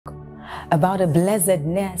about a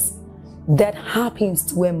blessedness that happens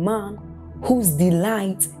to a man whose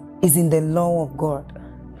delight is in the law of God.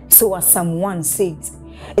 So as Psalm 1 says,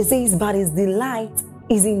 it says, but his delight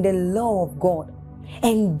is in the law of God,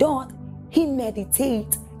 and doth he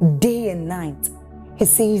meditate day and night. He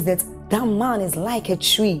says that that man is like a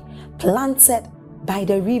tree planted by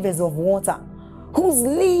the rivers of water, whose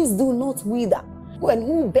leaves do not wither, and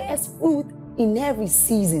who bears fruit in every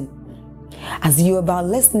season. As you're about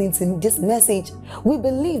listening to this message, we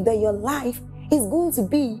believe that your life is going to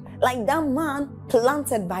be like that man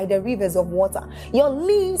planted by the rivers of water. Your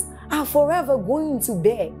leaves are forever going to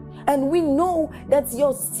bear. And we know that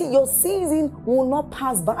your season will not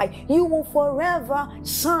pass by. You will forever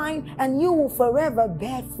shine and you will forever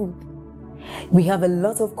bear fruit. We have a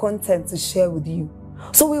lot of content to share with you.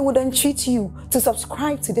 So we would entreat you to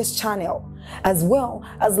subscribe to this channel, as well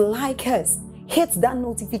as like us. Hit that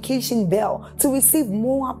notification bell to receive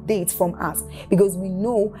more updates from us, because we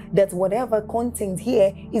know that whatever content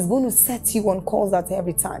here is going to set you on course at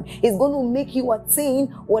every time. It's going to make you attain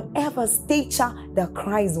whatever stature that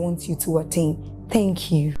Christ wants you to attain. Thank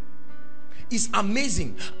you. It's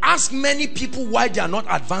amazing. Ask many people why they are not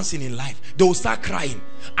advancing in life. They will start crying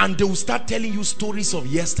and they will start telling you stories of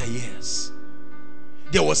yesteryears.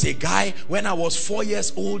 There was a guy, when I was 4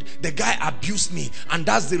 years old, the guy abused me, and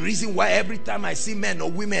that's the reason why every time I see men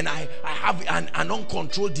or women, I have an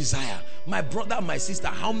uncontrolled desire. My brother and my sister,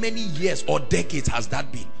 how many years or decades has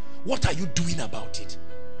that been? What are you doing about it?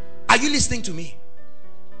 Are you listening to me?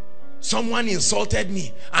 Someone insulted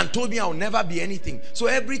me and told me I'll never be anything. So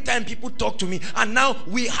every time people talk to me, and now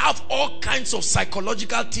we have all kinds of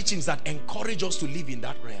psychological teachings that encourage us to live in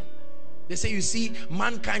that realm. They say, you see,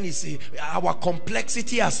 mankind is our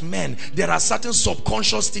complexity as men. There are certain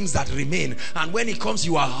subconscious things that remain, and when it comes,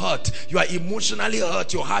 you are hurt, you are emotionally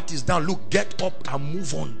hurt, your heart is down. Look, get up and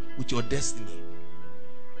move on with your destiny.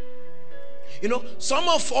 You know, some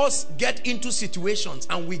of us get into situations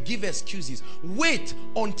and we give excuses. Wait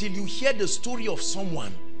until you hear the story of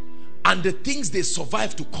someone and the things they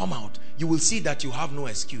survive to come out. You will see that you have no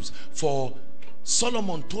excuse. For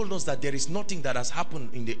Solomon told us that there is nothing that has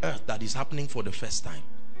happened in the earth that is happening for the first time.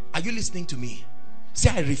 Are you listening to me? Say,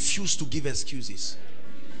 I refuse to give excuses.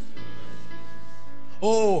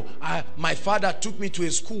 Oh, my father took me to a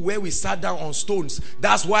school where we sat down on stones.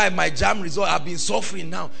 That's why my jam result, I've been suffering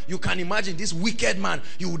now. You can imagine this wicked man.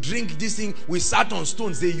 You drink this thing. We sat on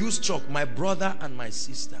stones. They used chalk. My brother and my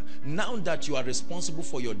sister, now that you are responsible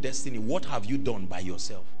for your destiny, what have you done by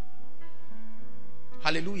yourself?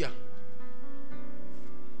 Hallelujah.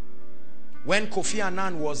 When Kofi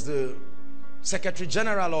Annan was the Secretary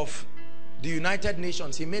General of the United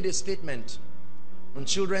Nations, he made a statement on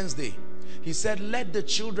Children's Day. He said, let the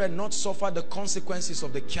children not suffer the consequences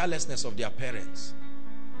of the carelessness of their parents.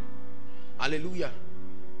 Hallelujah.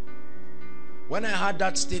 When I heard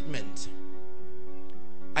that statement,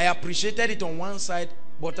 I appreciated it on one side,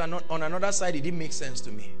 but on another side it didn't make sense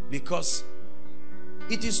to me, because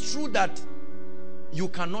it is true that you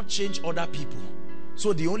cannot change other people.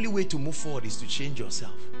 So the only way to move forward is to change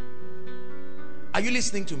yourself. Are you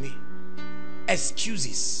listening to me?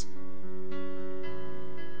 Excuses.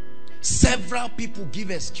 Several people give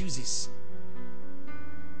excuses.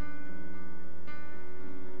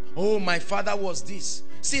 Oh, my father was this.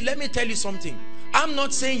 See, let me tell you something. I'm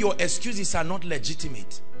not saying your excuses are not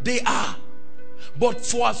legitimate. They are. But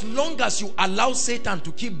for as long as you allow Satan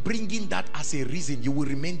to keep bringing that as a reason, you will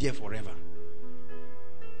remain there forever.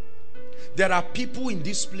 There are people in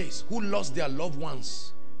this place who lost their loved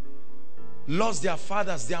ones, lost their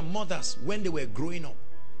fathers, their mothers when they were growing up.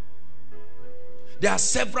 There are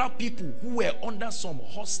several people who were under some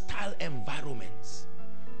hostile environments.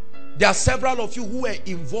 There are several of you who were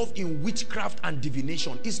involved in witchcraft and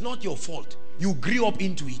divination. It's not your fault. You grew up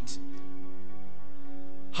into it.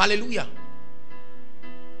 Hallelujah.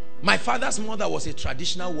 My father's mother was a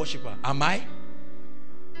traditional worshiper. Am I?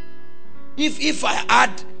 If I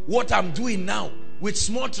add what I'm doing now with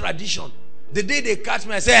small tradition, the day they catch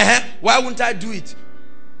me, I say, why wouldn't I do it?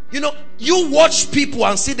 You know, you watch people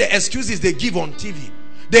and see the excuses they give on TV.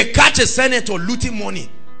 They catch a senator looting money,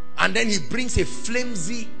 and then he brings a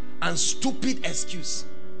flimsy and stupid excuse.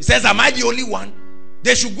 He says, am I the only one?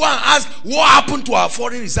 They should go and ask, what happened to our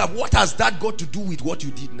foreign reserve? What has that got to do with what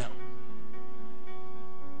you did now?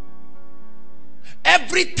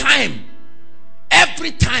 Every time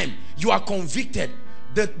you are convicted,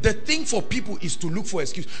 the thing for people is to look for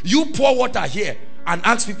excuse. You pour water here and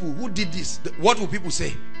ask people, who did this? What will people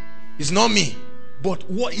say? It's not me. But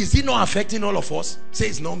what is it not affecting all of us? Say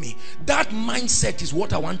it's not me. That mindset is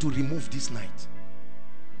what I want to remove this night.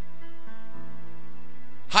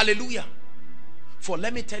 Hallelujah. For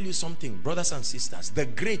let me tell you something, brothers and sisters, the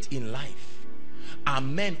great in life are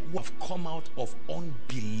men who have come out of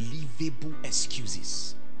unbelievable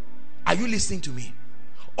excuses. Are you listening to me?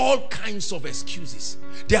 All kinds of excuses.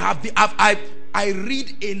 They have been, I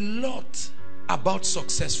read a lot about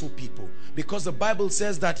successful people, because the Bible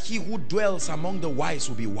says that he who dwells among the wise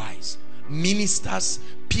will be wise. Ministers,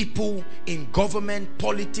 people in government,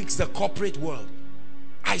 politics, the corporate world.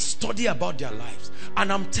 I study about their lives,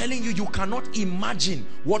 and I'm telling you, you cannot imagine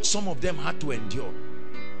what some of them had to endure.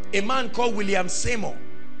 A man called William Seymour,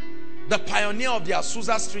 the pioneer of the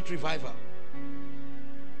Azusa Street revival.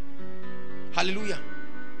 Hallelujah.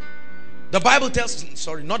 The Bible tells,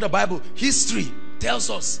 sorry, not the Bible, history tells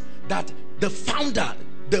us that the founder,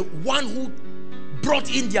 the one who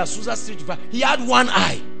brought in the Azusa Street revival, he had one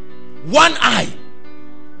eye. One eye.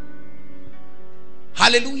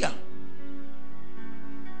 Hallelujah.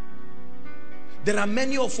 There are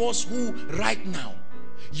many of us who right now,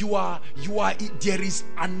 there is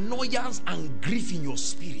annoyance and grief in your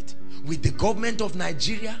spirit with the government of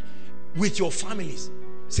Nigeria, with your families.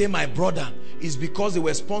 Say, my brother, is because they were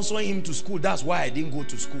sponsoring him to school, that's why I didn't go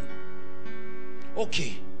to school.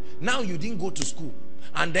 Okay, now you didn't go to school,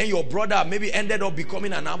 and then your brother maybe ended up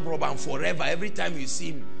becoming an armed robber, and forever, every time you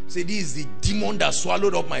see him, say, this is the demon that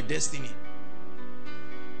swallowed up my destiny.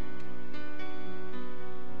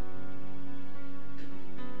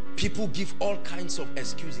 People give all kinds of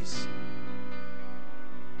excuses.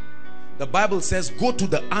 The Bible says, go to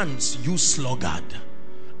the ants, you sluggard,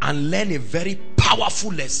 and learn a very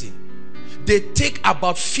powerful lesson. They take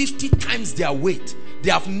about 50 times their weight.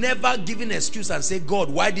 They have never given an excuse and say,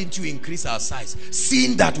 God, why didn't you increase our size,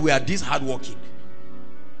 seeing that we are this hardworking?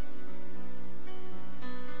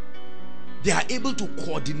 They are able to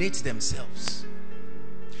coordinate themselves.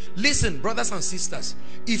 Listen, brothers and sisters,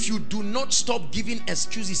 if you do not stop giving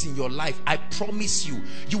excuses in your life, I promise you,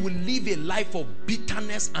 you will live a life of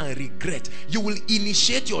bitterness and regret. You will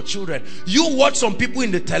initiate your children. You watch some people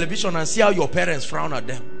in the television and see how your parents frown at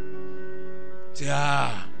them. Say,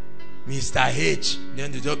 Mr. H.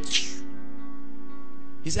 Then they just,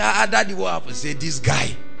 he said, daddy, what happened? Say, this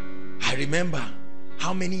guy, I remember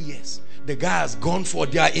how many years the guy has gone for.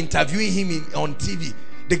 They are interviewing him on TV.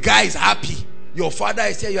 The guy is happy. Your father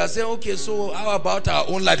is here. You are saying, okay, so how about our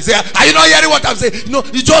own life? You say, are you not hearing what I'm saying? No,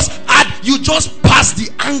 you just pass the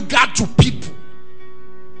anger to people.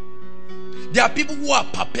 There are people who are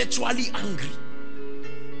perpetually angry.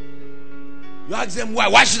 You ask them,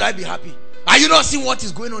 why should I be happy? Are you not seeing what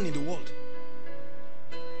is going on in the world?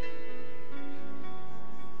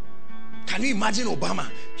 Can you imagine Obama?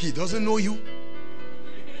 He doesn't know you.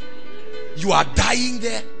 You are dying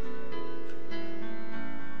there.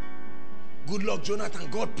 Good luck, Jonathan.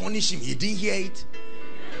 God punish him. He didn't hear it.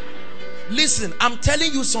 Listen, I'm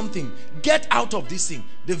telling you something. Get out of this thing.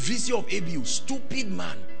 The VC of ABU, stupid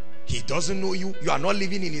man. He doesn't know you. You are not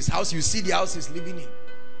living in his house. You see the house he's living in.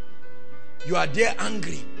 You are there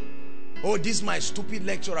angry. Oh, this is my stupid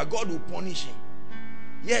lecturer. God will punish him.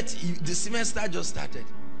 Yet, the semester just started.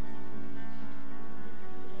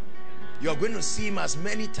 You are going to see him as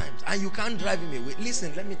many times, and you can't drive him away.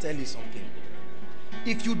 Listen, let me tell you something.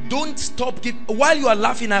 If you don't stop, while you are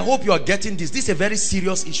laughing, I hope you are getting this. This is a very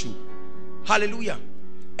serious issue. Hallelujah.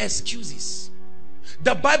 Excuses.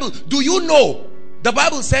 The Bible, do you know? The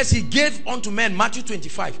Bible says he gave unto men, Matthew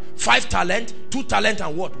 25, 5 talents, 2 talents,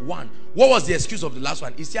 and what? 1. What was the excuse of the last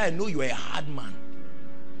one? He said, I know you are a hard man.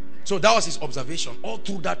 So that was his observation all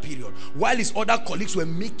through that period. While his other colleagues were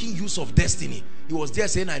making use of destiny, he was there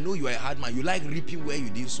saying, I know you are a hard man. You like reaping where you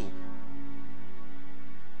did so.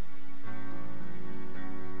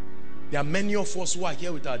 There are many of us who are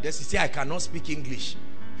here with our destiny. Say, I cannot speak English.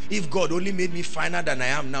 If God only made me finer than I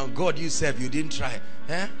am now, God, you said you didn't try.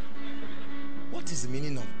 Eh? What is the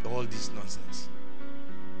meaning of all this nonsense?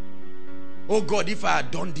 Oh God, if I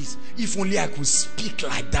had done this, if only I could speak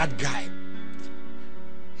like that guy.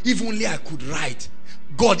 If only I could write.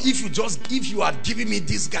 God, if you had given me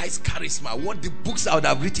this guy's charisma, what the books I would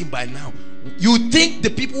have written by now. You think the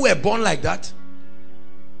people were born like that?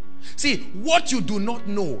 See, what you do not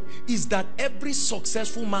know is that every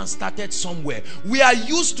successful man started somewhere. We are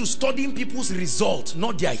used to studying people's results,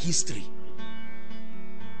 not their history.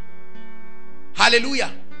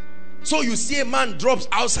 Hallelujah. So you see a man drops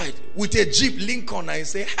outside with a Jeep Lincoln and you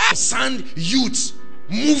say, sand youths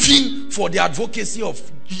moving for the advocacy of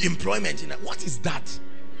employment. What is that?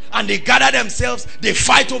 And they gather themselves, they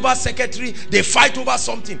fight over secretary, they fight over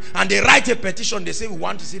something, and they write a petition. They say, we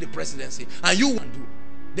want to see the presidency. And you want to do.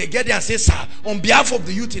 They get there and say, sir, on behalf of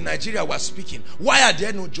the youth in Nigeria, we're speaking. Why are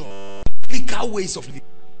there no jobs? Practical ways of living.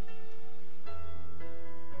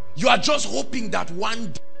 You are just hoping that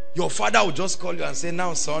one day your father will just call you and say,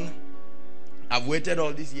 now son, I've waited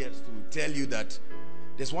all these years to tell you that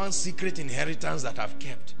there's one secret inheritance that I've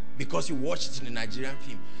kept, because you watched it in a Nigerian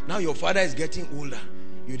film. Now your father is getting older.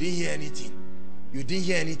 You didn't hear anything. You didn't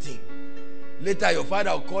hear anything. Later your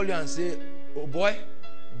father will call you and say, oh boy,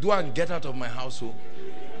 do and get out of my household.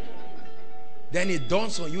 Then it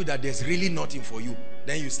dawns on you that there's really nothing for you.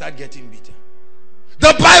 Then you start getting bitter.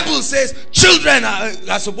 The Bible says children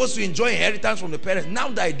are supposed to enjoy inheritance from the parents. Now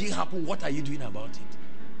that it didn't happen, what are you doing about it?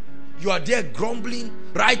 You are there grumbling,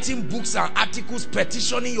 writing books and articles,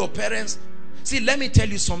 petitioning your parents. See, let me tell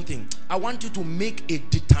you something. I want you to make a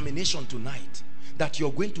determination tonight that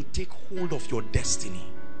you're going to take hold of your destiny.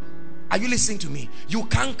 Are you listening to me? You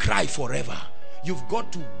can't cry forever. You've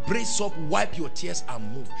got to brace up, wipe your tears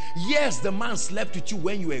and move. Yes, the man slept with you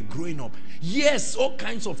when you were growing up. Yes, all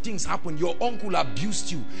kinds of things happened. Your uncle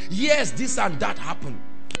abused you. Yes, this and that happened.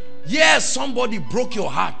 Yes, somebody broke your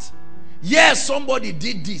heart. Yes, somebody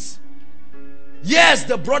did this. Yes,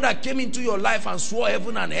 the brother came into your life and swore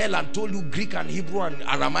heaven and hell and told you Greek and Hebrew and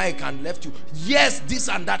Aramaic and left you. Yes, this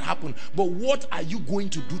and that happened. But what are you going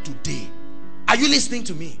to do today? Are you listening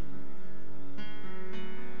to me?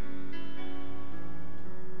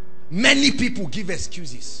 Many people give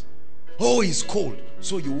excuses. Oh, it's cold,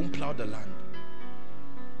 so you won't plow the land.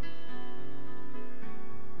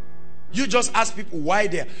 You just ask people why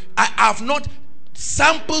they're... I have not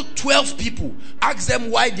sampled 12 people. Ask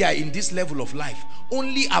them why they are in this level of life.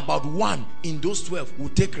 Only about one in those 12 will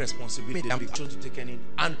take responsibility to take any.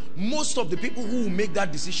 And most of the people who will make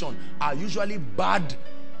that decision are usually bad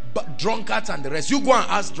drunkards and the rest. You go and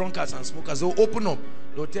ask drunkards and smokers, they'll open up.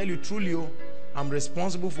 They'll tell you truly, oh, I'm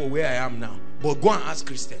responsible for where I am now. But go and ask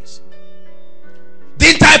Christians.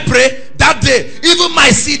 Didn't I pray that day? Even my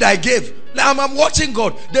seed I gave. Now I'm watching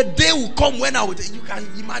God. The day will come when I will. You can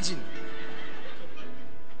imagine.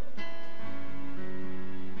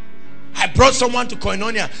 I brought someone to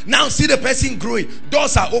Koinonia. Now see the person growing.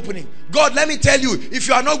 Doors are opening. God, let me tell you, if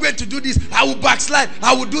you are not going to do this, I will backslide.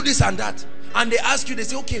 I will do this and that. And they ask you, they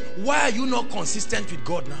say, okay, why are you not consistent with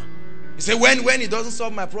God now? You say, when it doesn't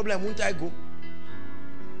solve my problem, won't I go?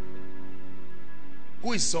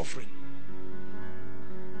 Who is suffering?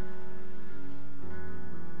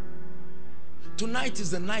 Tonight is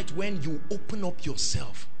the night when you open up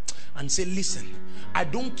yourself and say, listen, I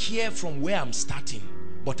don't care from where I'm starting,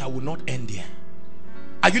 but I will not end here.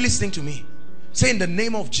 Are you listening to me? Say, in the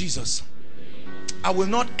name of Jesus, I will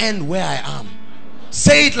not end where I am.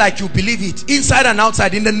 Say it like you believe it, inside and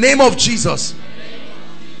outside. In the name of Jesus,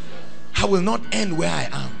 I will not end where I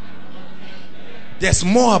am. There's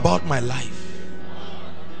more about my life.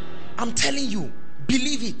 I'm telling you,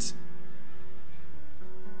 believe it.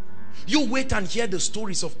 You wait and hear the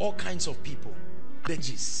stories of all kinds of people,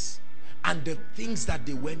 and the things that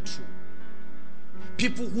they went through.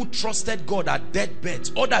 People who trusted God at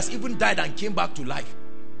deathbeds. Others even died and came back to life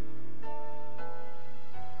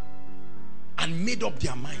and made up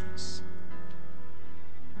their minds.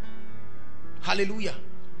 Hallelujah.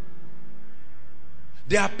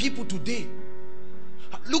 There are people today.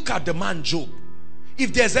 Look at the man Job.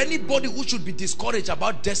 If there's anybody who should be discouraged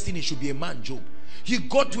about destiny, it should be a man Job. He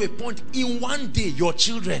got to a point in one day, your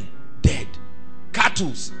children dead,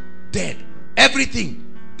 cattle dead,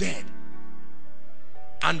 everything dead,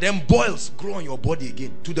 and then boils grow on your body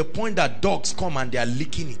again, to the point that dogs come and they are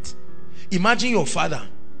licking it. Imagine your father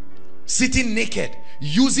sitting naked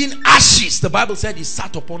using ashes. The Bible said he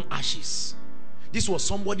sat upon ashes. This was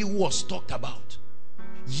somebody who was talked about.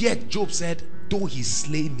 Yet Job said, though he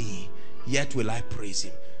slay me, yet will I praise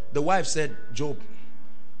him. The wife said, Job,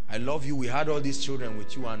 I love you. We had all these children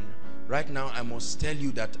with you, and right now I must tell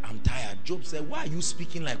you that I'm tired. Job said, why are you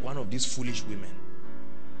speaking like one of these foolish women?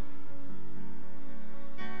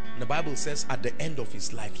 And the Bible says at the end of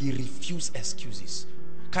his life, he refused excuses.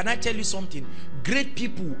 Can I tell you something? Great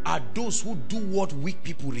people are those who do what weak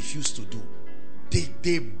people refuse to do.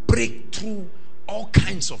 They break through all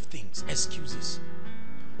kinds of things. Excuses.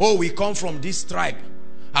 Oh, we come from this tribe.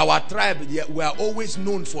 Our tribe, we are always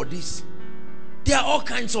known for this. There are all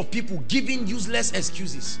kinds of people giving useless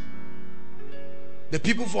excuses. The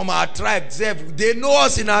people from our tribe, they know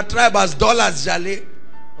us in our tribe as dollars, Jale.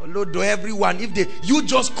 Lord, to everyone, you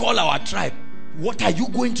just call our tribe, what are you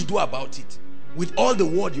going to do about it? With all the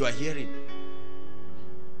word you are hearing.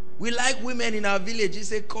 We like women in our village. You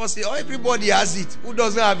say, cause everybody has it. Who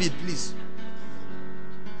doesn't have it, please?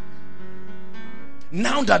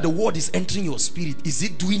 Now that the word is entering your spirit, is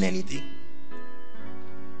it doing anything?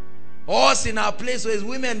 Us in our place, where it's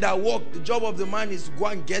women that work, the job of the man is to go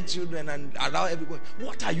and get children and allow everybody.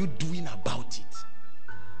 What are you doing about it?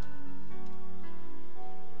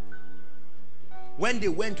 When they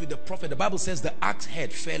went with the prophet, the Bible says the axe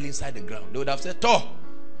head fell inside the ground. They would have said, "Toh,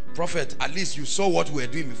 prophet, at least you saw what we were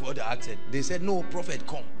doing before the axe head." They said, "No, prophet,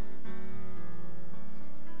 come."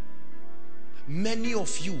 Many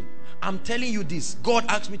of you, I'm telling you this, God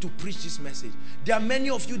asked me to preach this message. There are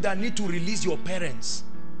many of you that need to release your parents,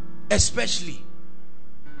 especially.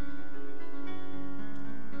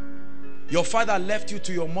 Your father left you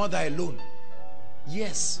to your mother alone.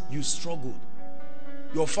 Yes, you struggled.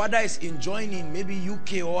 Your father is enjoying in maybe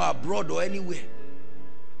UK or abroad or anywhere,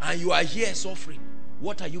 and you are here suffering.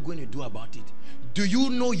 What are you going to do about it? Do you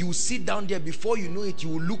know you sit down there, before you know it, you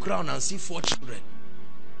will look around and see 4 children,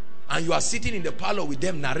 and you are sitting in the parlor with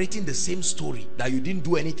them narrating the same story that you didn't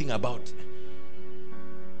do anything about.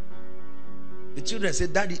 The children say,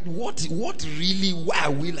 "Daddy, what really, why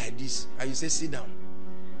are we like this?" And you say, "Sit down.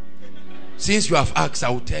 Since you have asked, I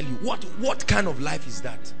will tell you." What kind of life is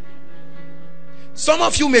that? Some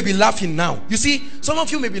of you may be laughing now. You see, some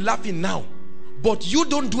of you may be laughing now, but you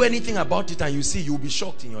don't do anything about it, and you see, you'll be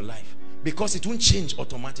shocked in your life, because it won't change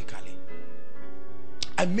automatically.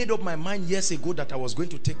 I made up my mind years ago that I was going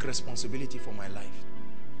to take responsibility for my life.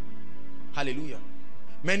 Hallelujah.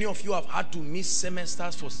 Many of you have had to miss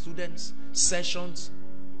semesters for students, sessions,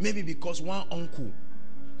 maybe because one uncle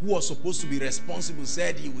who was supposed to be responsible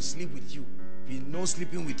said he will sleep with you. If he knows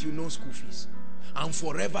sleeping with you, no school fees. And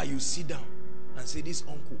forever you sit down and say, "This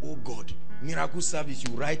uncle, oh God, miracle service,"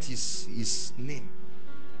 you write his name.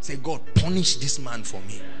 Say, "God, punish this man for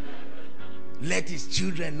me. Let his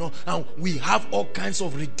children know." And we have all kinds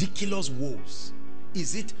of ridiculous woes.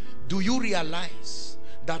 Do you realize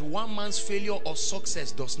that one man's failure or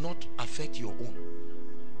success does not affect your own?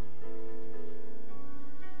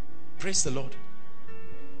 Praise the Lord.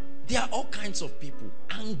 There are all kinds of people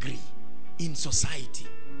angry in society,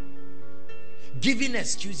 giving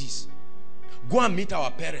excuses. Go and meet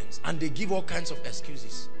our parents, and they give all kinds of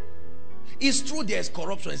excuses. It's true there is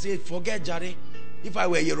corruption. Say, "Forget Jare. If I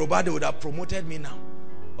were Yoruba, they would have promoted me now.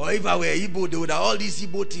 Or if I were Igbo, they would have all this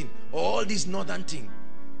Igbo thing, or all this northern thing."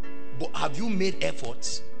 But have you made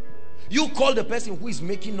efforts? You call the person who is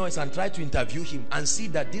making noise and try to interview him, and see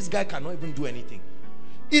that this guy cannot even do anything.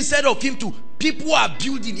 Instead of him to, people are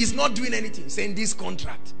building, he's not doing anything, saying this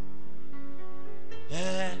contract.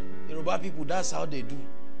 Yoruba people, that's how they do.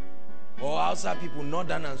 Or outside people,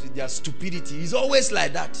 northerners with their stupidity. It's always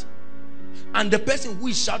like that. And the person who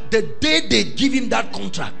is shouting, the day they give him that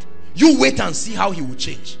contract, you wait and see how he will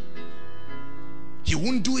change. He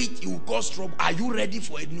won't do it, he will cause trouble. Are you ready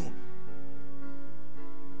for it? No.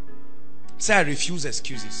 Say, "I refuse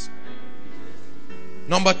excuses."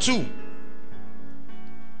 Number 2.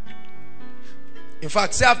 In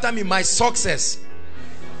fact, say after me, "My success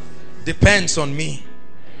depends on me.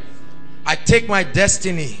 I take my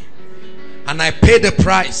destiny and I pay the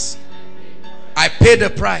price. I pay the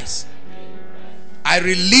price. I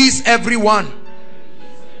release everyone."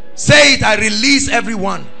 Say it, "I release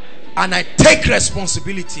everyone and I take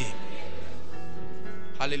responsibility."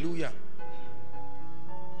 Hallelujah.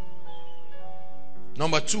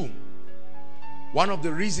 Number 2, one of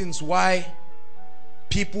the reasons why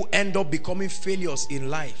people end up becoming failures in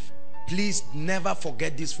life, please never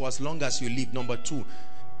forget this for as long as you live. Number 2,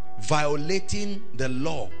 violating the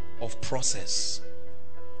law of process.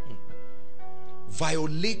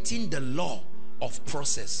 Violating the law of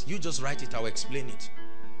process. You just write it, I'll explain it.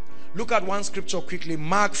 Look at one scripture quickly.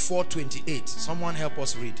 Mark 4:28. Someone help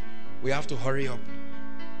us read. We have to hurry up.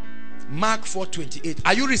 Mark 4:28.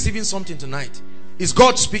 Are you receiving something tonight? Is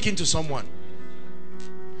God speaking to someone?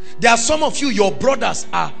 There are some of you, your brothers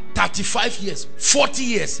are 35 years, 40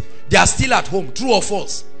 years. They are still at home. True or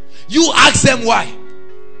false? You ask them why.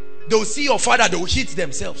 They will see your father, they will hit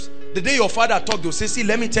themselves. The day your father talked, they'll say, "See,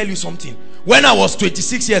 let me tell you something. When I was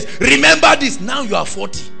 26 years, remember this." Now you are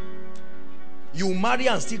 40. You marry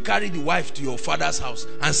and still carry the wife to your father's house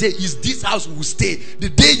and say, "Is this house will stay? The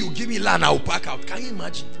day you give me land, I will pack out." Can you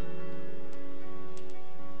imagine?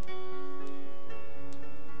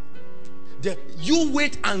 You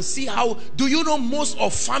wait and see how. Do you know most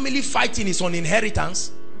of family fighting is on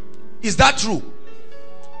inheritance? Is that true?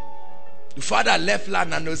 The father left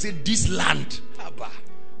land and they'll say, "This land,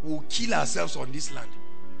 we'll kill ourselves on this land."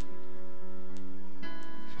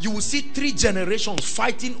 You will see 3 generations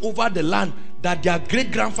fighting over the land that their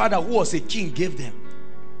great-grandfather, who was a king, gave them.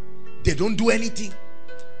 They don't do anything.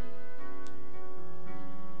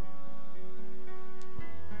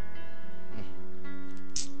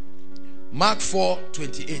 Mark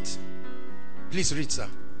 4:28. Please read, sir.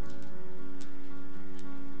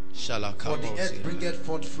 For the earth bringeth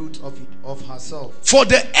forth fruit of herself. For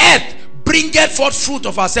the earth bringeth forth fruit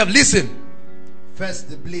of herself. Listen. First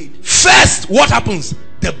the blade. First, what happens?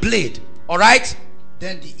 The blade. All right?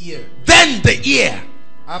 Then the ear. Then the ear.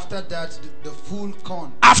 After that, the full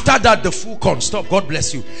corn. After that, the full corn. Stop. God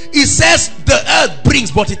bless you. It says the earth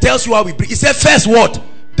brings, but it tells you how we bring. It says first what?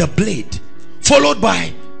 The blade. Followed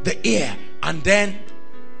by the ear. And then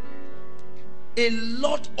a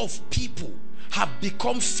lot of people have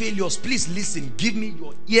become failures. Please listen. Give me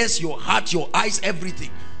your ears, your heart, your eyes,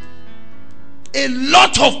 everything. A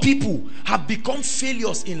lot of people have become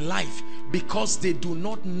failures in life because they do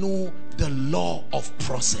not know the law of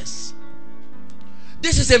process.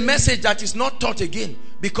 This is a message that is not taught again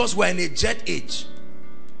because we're in a jet age.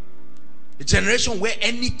 A generation where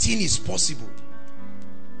anything is possible.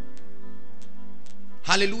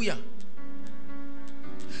 Hallelujah.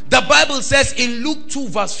 The Bible says in Luke 2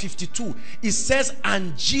 verse 52, it says,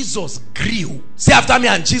 and Jesus grew. Say after me,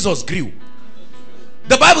 and Jesus grew.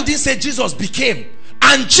 The Bible didn't say Jesus became.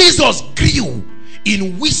 And Jesus grew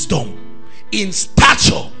in wisdom, in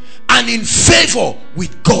stature, and in favor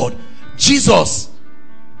with God. Jesus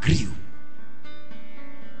grew.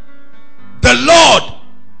 The Lord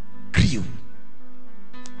grew.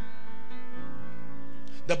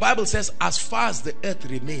 The Bible says, as far as the earth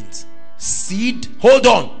remains, seed, hold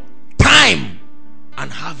on, time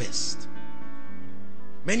and harvest.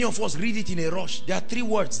 Many of us read it in a rush. There are three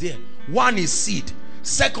words there. One is seed,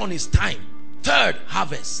 second is time, third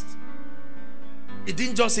harvest. It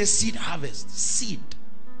didn't just say seed, harvest. Seed,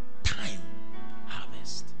 time,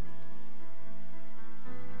 harvest.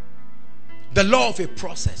 The law of a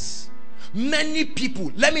process. Many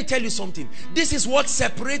people, let me tell you something, this is what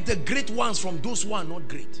separates the great ones from those who are not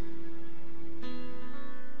great.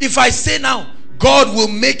 If I say now, God will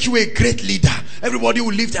make you a great leader, everybody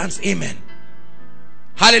will lift hands, amen.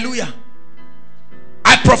 Hallelujah.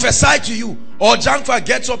 I prophesy to you, or Jankfa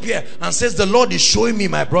gets up here and says, the Lord is showing me,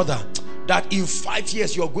 my brother, that in 5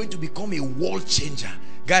 years you are going to become a world changer.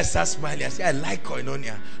 Guys start smiling. I say, I like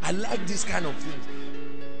koinonia. I like this kind of things.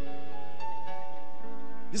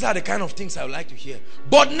 These are the kind of things I would like to hear.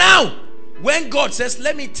 But now, when God says,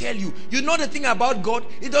 let me tell you, you know the thing about God,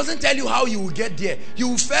 it doesn't tell you how you will get there. He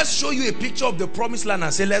will first show you a picture of the promised land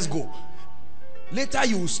and say, let's go. Later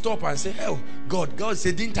you will stop and say, oh God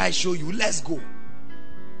said, didn't I show you? Let's go.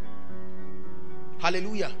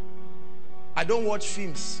 Hallelujah. I don't watch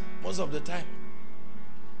films most of the time,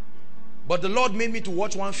 but the Lord made me to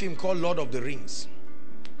watch one film called Lord of the Rings.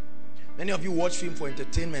 Many of you watch film for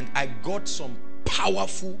entertainment. I got some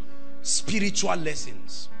powerful spiritual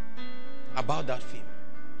lessons about that film.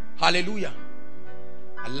 Hallelujah.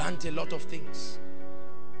 I learned a lot of things.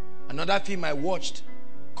 Another film I watched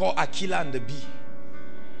called Aquila and the Bee.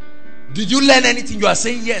 Did you learn anything? You are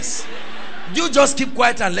saying yes. You just keep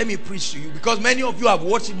quiet and let me preach to you, because many of you have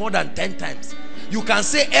watched it more than 10 times. You can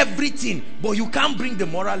say everything, but you can't bring the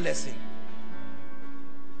moral lesson.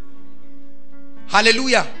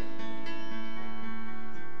 Hallelujah.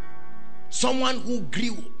 Someone who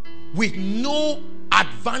grew with no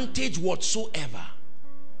advantage whatsoever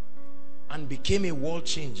and became a world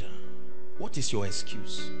changer. What is your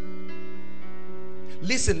excuse?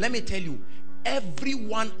 Listen, let me tell you,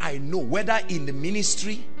 everyone I know, whether in the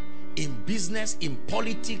ministry, in business, in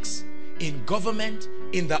politics, in government,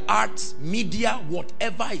 in the arts, media,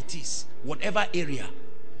 whatever it is, whatever area,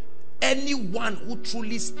 anyone who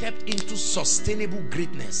truly stepped into sustainable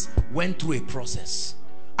greatness went through a process.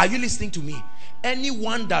 Are you listening to me?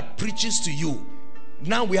 Anyone that preaches to you,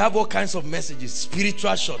 now we have all kinds of messages,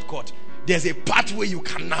 spiritual shortcut. There's a pathway you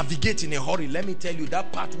can navigate in a hurry. Let me tell you,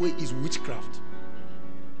 that pathway is witchcraft.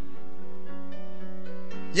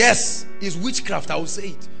 Yes, it's witchcraft, I will say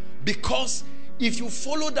it. Because if you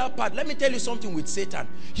follow that path, let me tell you something with Satan.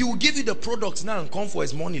 He will give you the products now and come for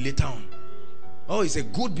his money later on. Oh, he's a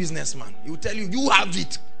good businessman. He will tell you, you have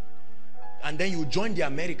it. And then you join the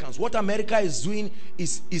Americans. What America is doing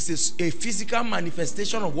is a physical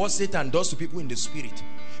manifestation of what Satan does to people in the spirit.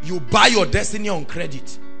 You buy your destiny on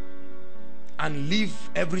credit and leave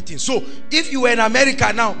everything. So if you were in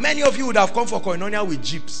America now, many of you would have come for koinonia with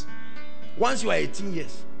jeeps. Once you are 18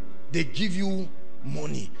 years, they give you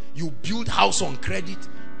money. You build house on credit,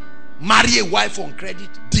 marry a wife on credit,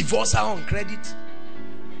 divorce her on credit,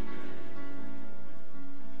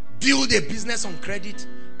 build a business on credit,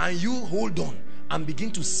 and you hold on and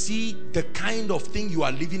begin to see the kind of thing you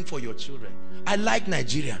are living for your children. I like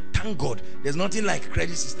Nigeria. Thank God. There's nothing like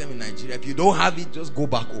credit system in Nigeria. If you don't have it, just go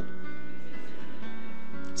back home.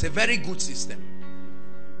 It's a very good system.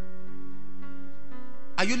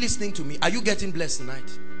 Are you listening to me? Are you getting blessed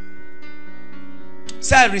tonight?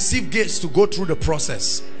 Say, I receive grace to go through the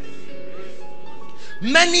process.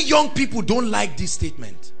 Many young people don't like this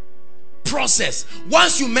statement. process.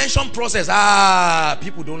 Once you mention process,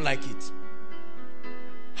 people don't like it.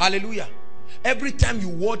 Hallelujah. Every time you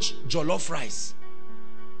watch jollof rice,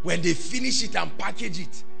 when they finish it and package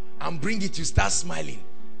it and bring it, you start smiling.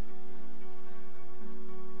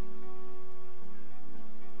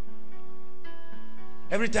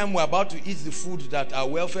 Every time we're about to eat the food that our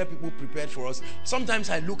welfare people prepared for us, sometimes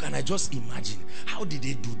I look and I just imagine, how did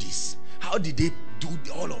they do this? How did they do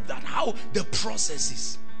all of that? How the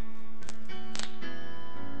processes?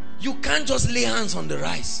 You can't just lay hands on the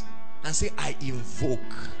rice and say, I invoke.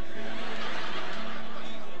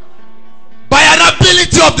 By an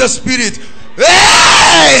ability of the Spirit,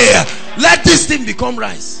 hey, let this thing become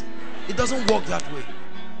rice. It doesn't work that way.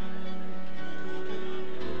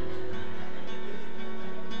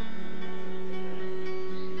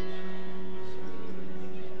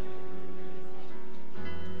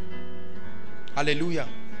 Hallelujah.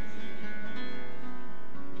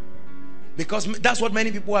 Because that's what many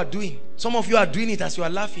people are doing. Some of you are doing it as you are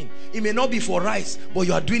laughing. It may not be for rice, but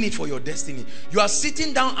you are doing it for your destiny. You are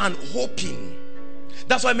sitting down and hoping.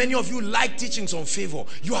 That's why many of you like teachings on favor.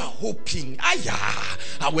 You are hoping.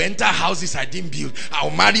 I will enter houses I didn't build. I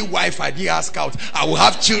will marry wife I didn't ask out. I will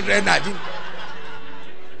have children I didn't.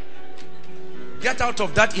 Get out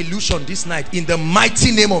of that illusion this night in the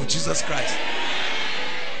mighty name of Jesus Christ.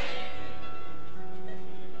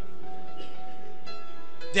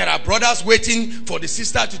 There are brothers waiting for the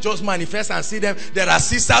sister to just manifest and see them. There are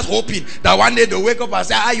sisters hoping that one day they'll wake up and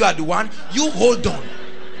say, you are the one. You hold on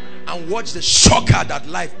and watch the shocker that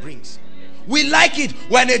life brings. We like it.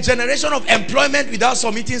 We're in a generation of employment without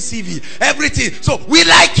submitting CV. Everything. So we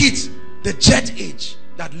like it. The jet age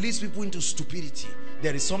that leads people into stupidity.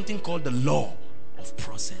 There is something called the law of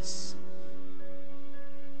process.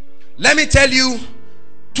 Let me tell you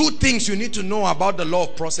two things you need to know about the law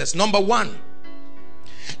of process. Number one,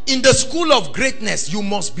 in the school of greatness, you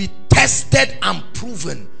must be tested and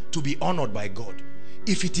proven to be honored by God.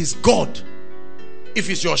 If it is God, if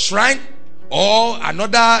it's your shrine or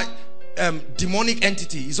another demonic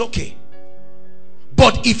entity, it's okay.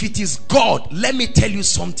 But if it is God, let me tell you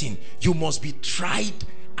something, you must be tried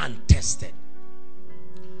and tested.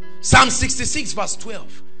 Psalm 66 verse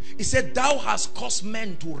 12, it said, thou hast caused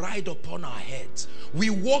men to ride upon our heads. We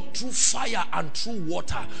walked through fire and through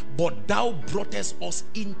water, but thou broughtest us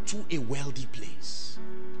into a wealthy place.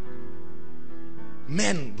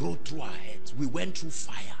 Men rode through our heads. We went through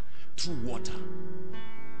fire, through water.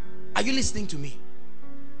 Are you listening to me?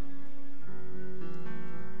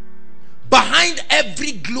 Behind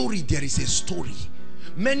every glory there is a story.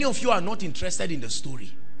 Many of you are not interested in the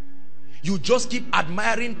story. You just keep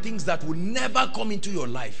admiring things that will never come into your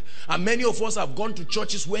life. And many of us have gone to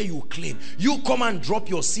churches where you claim, you come and drop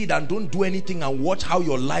your seed and don't do anything and watch how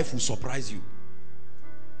your life will surprise you.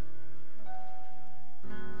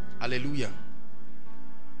 Hallelujah.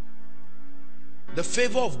 The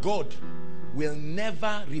favor of God will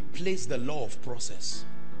never replace the law of process.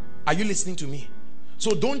 Are you listening to me?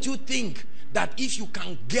 So don't you think that if you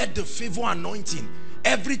can get the favor anointing,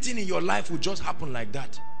 everything in your life will just happen like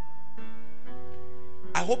that?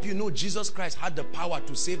 I hope you know Jesus Christ had the power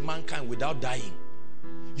to save mankind without dying.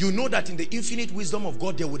 You know that in the infinite wisdom of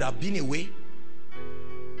God there would have been a way.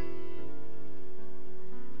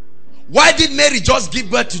 Why did Mary just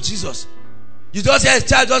give birth to Jesus? You just hear a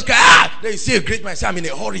child just cry, then you see a great man say, I'm in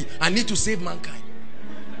a hurry, I need to save mankind.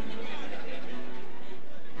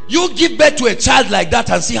 You give birth to a child like that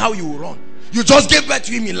and see how you will run. You just gave birth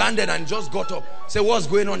to him, he landed and just got up. Say, what's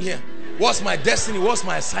going on here? What's my destiny? What's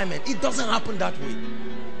my assignment? It doesn't happen that way.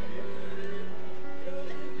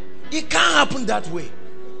 It can't happen that way.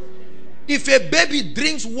 If a baby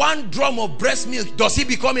drinks 1 drum of breast milk, does he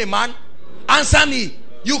become a man? Answer me.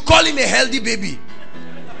 You call him a healthy baby.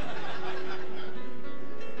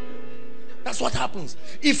 That's what happens.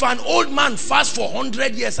 If an old man fasts for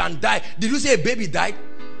 100 years and died, did you say a baby died?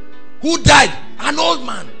 Who died? An old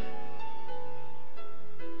man.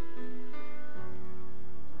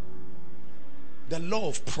 The law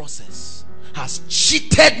of process has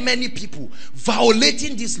cheated many people,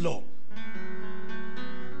 violating this law,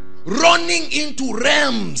 running into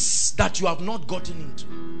realms that you have not gotten into.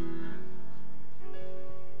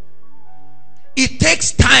 It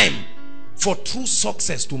takes time for true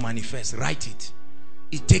success to manifest. Write it.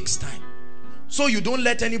 It takes time. So you don't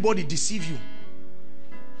let anybody deceive you.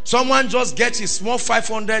 Someone just gets his small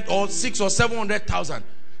 500 or 600 or 700,000,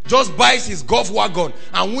 just buys his golf wagon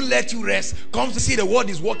and won't let you rest, comes to see the word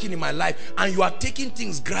is working in my life, and you are taking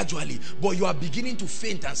things gradually, but you are beginning to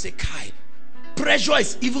faint and say, Kai, pressure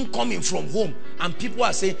is even coming from home, and people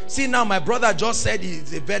are saying, see now my brother just said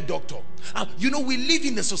he's a vet doctor. You know, we live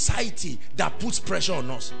in a society that puts pressure on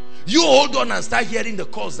us. You hold on and start hearing the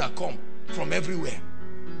calls that come from everywhere.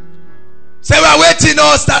 Say we're waiting,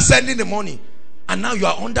 or start sending the money. And now you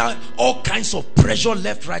are under all kinds of pressure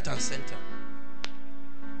left, right and center.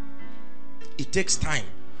 It takes time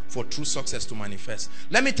for true success to manifest.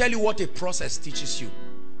 Let me tell you what a process teaches you.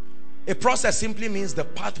 A process simply means the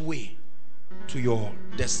pathway to your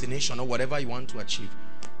destination or whatever you want to achieve.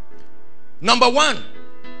 Number one,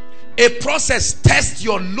 a process tests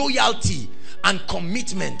your loyalty and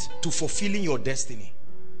commitment to fulfilling your destiny.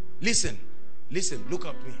 Listen, look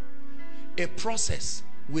at me. A process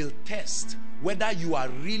will test whether you are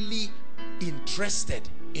really interested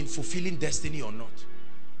in fulfilling destiny or not.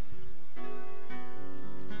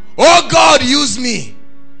 Oh God, use me.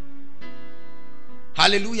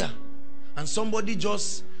 Hallelujah. And somebody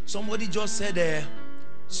just said,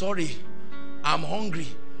 sorry, I'm hungry.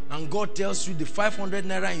 And God tells you the 500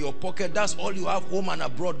 naira in your pocket, that's all you have home and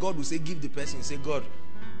abroad. God will say, give the person. Say, God,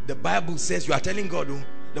 the Bible says, you are telling God,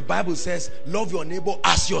 the Bible says, love your neighbor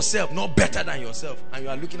as yourself, not better than yourself. And you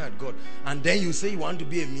are looking at God. And then you say you want to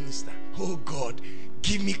be a minister. Oh God,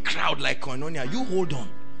 give me crowd like Koinonia. You hold on.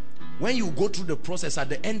 When you go through the process, at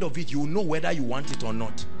the end of it, you will know whether you want it or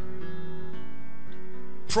not.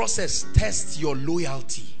 Process tests your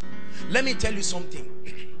loyalty. Let me tell you something.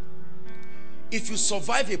 If you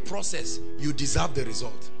survive a process, you deserve the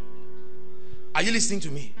result. Are you listening to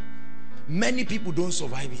me? Many people don't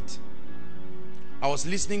survive it. I was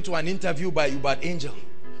listening to an interview by Hubert Angel.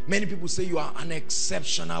 Many people say you are an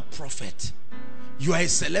exceptional prophet. You are a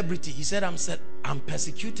celebrity. He said, I'm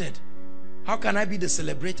persecuted. How can I be the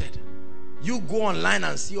celebrated? You go online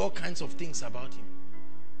and see all kinds of things about him.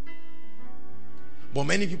 But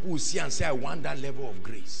many people will see and say, I want that level of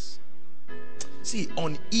grace. See,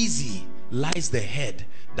 uneasy lies the head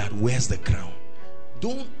that wears the crown.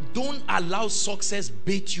 Don't allow success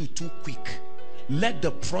bait you too quick. Let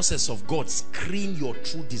the process of God screen your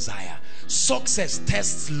true desire. Success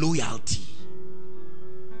tests loyalty.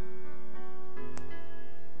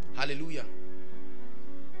 Hallelujah.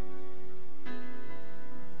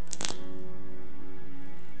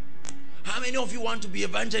 How many of you want to be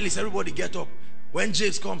evangelists? Everybody get up. When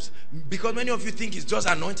Jakes comes, because many of you think it's just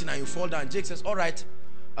anointing and you fall down. Jake says, all right,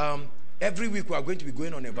 every week we are going to be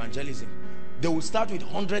going on evangelism. They will start with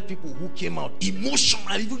 100 people who came out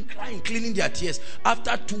emotional, even crying, cleaning their tears.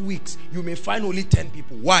 After 2 weeks, you may find only 10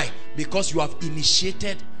 people. Why? Because you have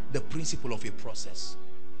initiated the principle of a process.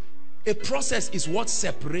 A process is what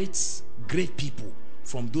separates great people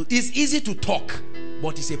from those. It's easy to talk,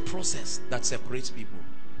 but it's a process that separates people.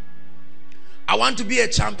 I want to be a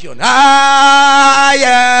champion. I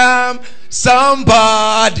am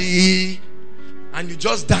somebody. And you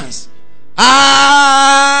just dance.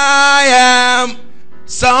 I am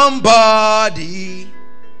somebody.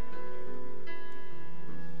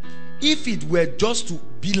 If it were just to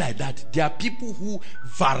be like that, there are people who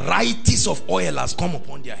varieties of oil has come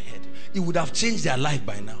upon their head. It would have changed their life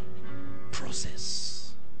by now.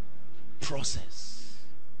 Process.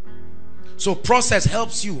 So process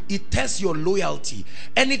helps you. It tests your loyalty.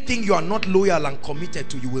 Anything you are not loyal and committed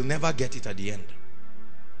to, you will never get it at the end.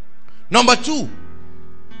 Number two,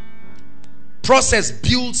 process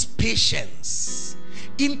builds patience.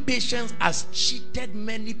 Impatience has cheated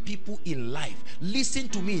many people in life. Listen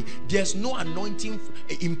to me. There's no anointing,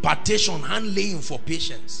 impartation, hand laying for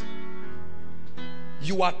patience.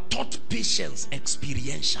 You are taught patience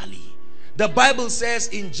experientially. The Bible says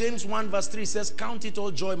in James 1 verse 3, it says, count it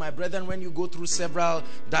all joy, my brethren, when you go through several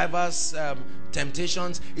diverse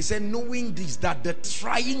temptations. He said, knowing this, that the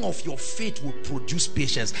trying of your faith will produce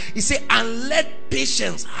patience. He said, and let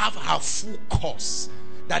patience have her full course,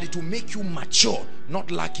 that it will make you mature, not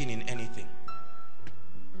lacking in anything.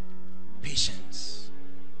 Patience.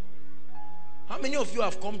 How many of you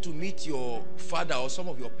have come to meet your father or some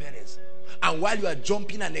of your parents, and while you are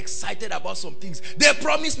jumping and excited about some things, they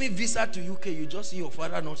promised me visa to UK, you just see your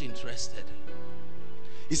father not interested.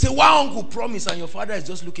 He said, why uncle promise, and your father is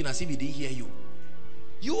just looking as if he didn't hear you.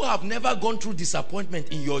 You have never gone through disappointment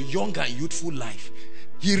in your young and youthful life.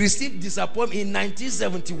 He received disappointment in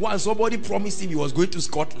 1971. Somebody promised him he was going to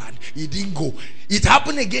Scotland. He didn't go. It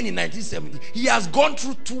happened again in 1970. He has gone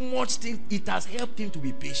through too much things. It has helped him to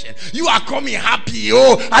be patient. You are coming happy,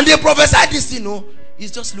 and they prophesied this,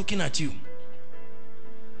 He's just looking at you.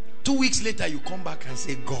 2 weeks later, you come back and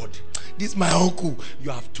say, God, this is my uncle.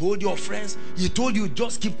 You have told your friends. He told you,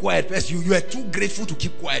 just keep quiet first. You are too grateful to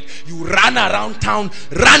keep quiet. You ran around town,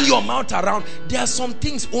 ran your mouth around. There are some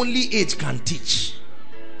things only age can teach.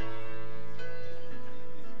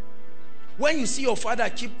 When you see your father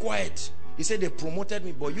keep quiet, he said they promoted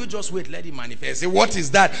me, but you just wait, let it manifest. Say, what is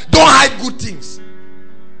that? Don't hide good things.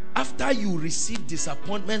 After you receive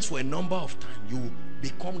disappointments for a number of times, you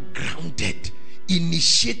become grounded,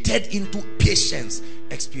 initiated into patience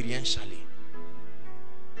experientially.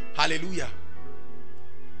 Hallelujah.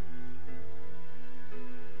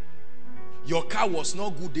 Your car was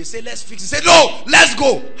not good. They say, let's fix it. Say, no, let's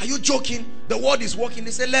go. Are you joking? The word is working.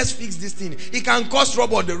 They say, let's fix this thing. It can cause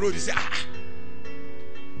trouble on the road. You say,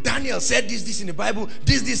 Daniel said this in the Bible.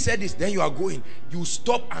 This said this. Then you are going. You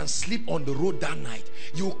stop and sleep on the road that night.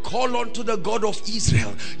 You call on to the God of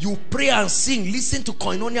Israel. You pray and sing. Listen to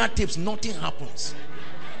koinonia tapes. Nothing happens.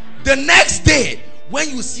 The next day, when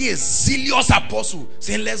you see a zealous apostle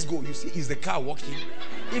saying, let's go, you see, is the car working?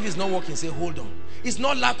 If it's not working, say, hold on. It's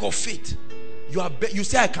not lack of faith. You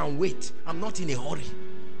say, I can wait. I'm not in a hurry.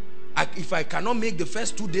 If I cannot make the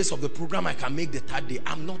first 2 days of the program, I can make the 3rd day.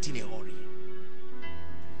 I'm not in a hurry.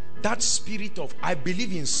 That spirit of, I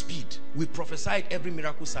believe in speed. We prophesy at every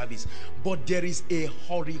miracle service. But there is a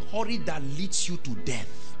hurry that leads you to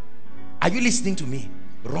death. Are you listening to me?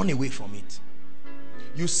 Run away from it.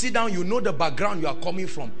 You sit down, you know the background you are coming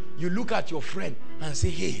from. You look at your friend and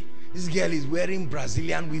say, hey, this girl is wearing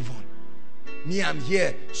Brazilian weave on. Me, I'm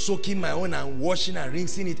here soaking my own and washing and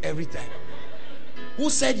rinsing it every time.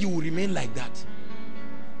 Who said you will remain like that?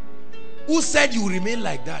 Who said you will remain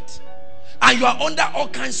like that? And you are under all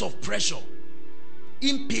kinds of pressure.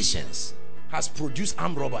 Impatience has produced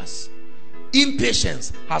armed robbers.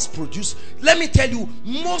 Impatience has produced, let me tell you,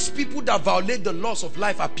 most people that violate the laws of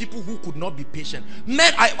life are people who could not be patient.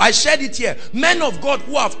 Men, I shared it here. Men of God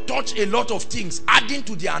who have touched a lot of things, adding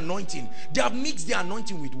to their anointing. They have mixed their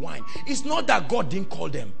anointing with wine. It's not that God didn't call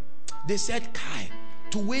them. They said, Kai,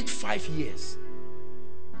 to wait 5 years.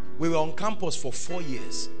 We were on campus for 4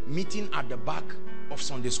 years, meeting at the back of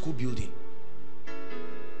Sunday school building.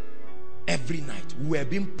 Every night, we were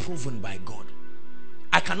being proven by God.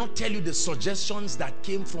 I cannot tell you the suggestions that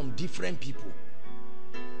came from different people.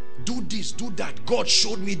 Do this, do that. God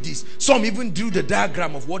showed me this. Some even drew the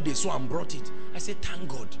diagram of what they saw and brought it. I said, thank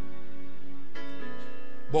God.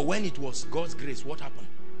 But when it was God's grace, what happened?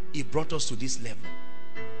 He brought us to this level.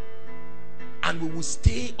 And we will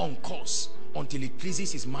stay on course until it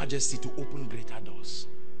pleases His Majesty to open greater doors.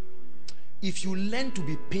 If you learn to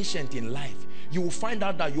be patient in life, you will find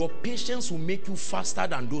out that your patience will make you faster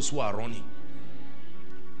than those who are running.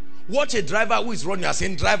 Watch a driver who is running. You are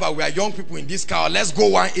saying, driver, we are young people in this car. Let's go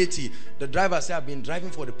 180. The driver said, I've been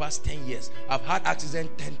driving for the past 10 years. I've had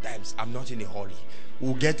accident 10 times. I'm not in a hurry.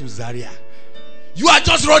 We'll get to Zaria. You are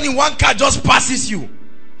just running. One car just passes you.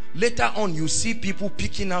 Later on, you see people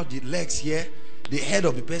picking out the legs here, the head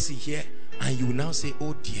of the person here, and you now say,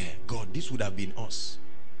 oh dear God, this would have been us.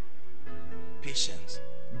 Patience.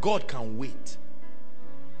 God can wait.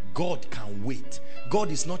 God can wait.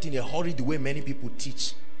 God is not in a hurry the way many people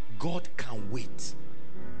teach. God can wait.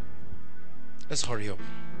 Let's hurry up.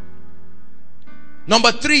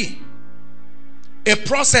 Number 3, a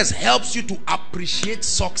process helps you to appreciate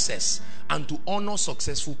success and to honor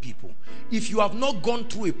successful people. If you have not gone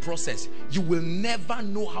through a process, you will never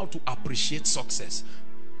know how to appreciate success.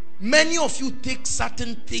 Many of you take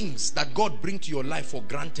certain things that God brings to your life for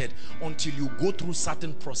granted until you go through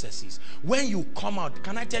certain processes. When you come out,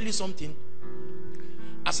 can I tell you something?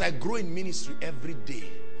 As I grow in ministry every day,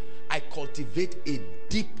 I cultivate a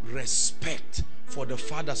deep respect for the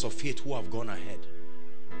fathers of faith who have gone ahead.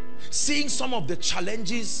 Seeing some of the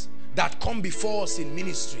challenges that come before us in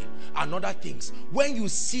ministry and other things, when you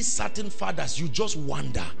see certain fathers, you just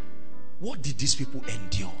wonder, what did these people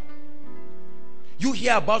endure? You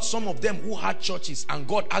hear about some of them who had churches and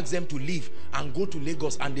God asked them to leave and go to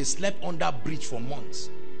Lagos, and they slept under a bridge for months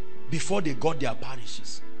before they got their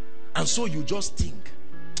parishes. And so you just think,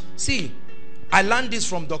 see, I learned this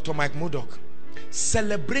from Dr. Mike Murdoch.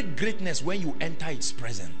 Celebrate greatness when you enter its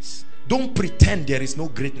presence. Don't pretend there is no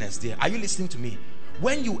greatness there. Are you listening to me?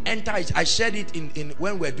 When you enter it, I shared it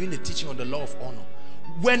when we're doing the teaching on the law of honor.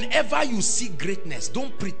 Whenever you see greatness,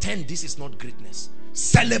 don't pretend this is not greatness.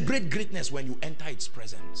 Celebrate greatness when you enter its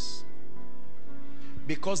presence.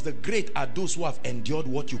 Because the great are those who have endured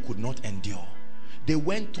what you could not endure. They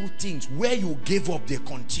went through things where you gave up, they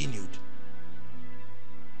continued.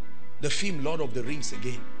 The film Lord of the Rings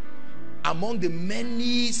again. Among the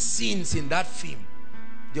many scenes in that film,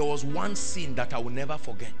 there was one scene that I will never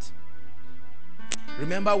forget.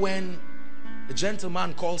 Remember when a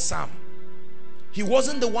gentleman called Sam, he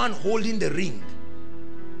wasn't the one holding the ring.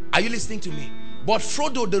 Are you listening to me? But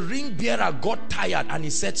Frodo, the ring bearer, got tired and he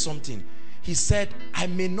said something. He said, I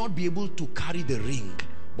may not be able to carry the ring,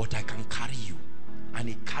 but I can carry you. And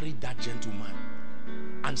he carried that gentleman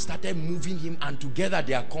and started moving him, and together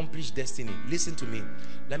they accomplished destiny. Listen to me.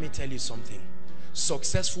 Let me tell you something.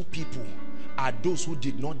 Successful people are those who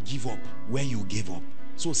did not give up when you gave up.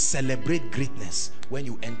 So celebrate greatness when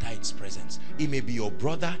you enter its presence. It may be your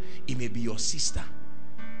brother, it may be your sister.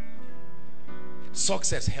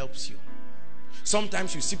 Success helps you.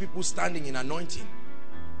 Sometimes you see people standing in anointing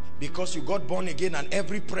because you got born again and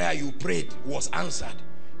every prayer you prayed was answered.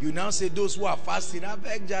 You now say, those who are fasting, I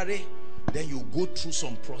beg Jare. Then you go through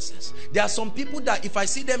some process. There are some people that if I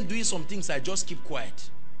see them doing some things, I just keep quiet,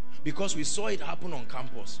 because we saw it happen on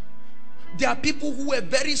campus. There are people who were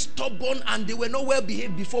very stubborn and they were not well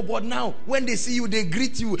behaved before, but now when they see you, they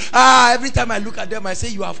greet you. Every time I look at them, I say,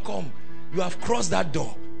 you have come. You have crossed that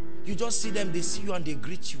door. You just see them, they see you and they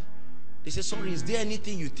greet you. They say, sorry, is there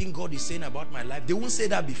anything you think God is saying about my life? They won't say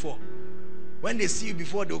that before. When they see you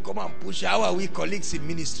before, they'll come and push. How are we colleagues in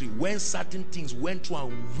ministry? When certain things went through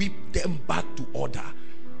and whip them back to order,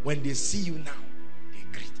 when they see you now, they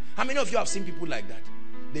greet. How many of you have seen people like that?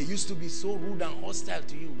 They used to be so rude and hostile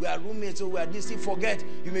to you. We are roommates, so we are this. Forget,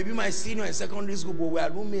 you may be my senior in secondary school, but we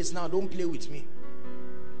are roommates now. Don't play with me.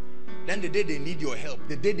 Then the day they need your help,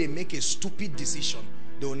 the day they make a stupid decision,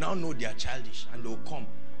 they will now know they are childish and they will come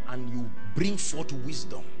and you bring forth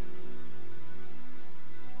wisdom.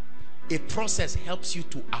 A process helps you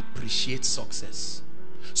to appreciate success.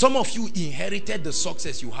 Some of you inherited the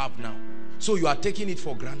success you have now, so you are taking it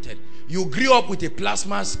for granted. You grew up with a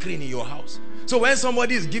plasma screen in your house. So when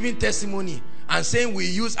somebody is giving testimony and saying we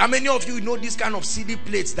use, how many of you know this kind of CD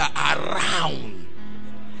plates that are round?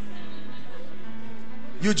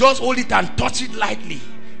 You just hold it and touch it lightly,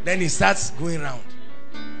 then it starts going round.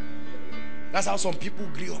 That's how some people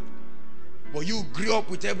grew up. But you grew up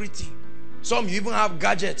with everything. Some you even have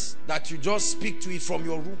gadgets that you just speak to it from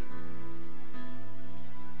your room.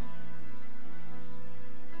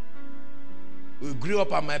 We grew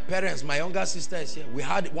up and my parents, my younger sister is here. We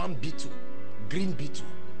had one B2, green B2.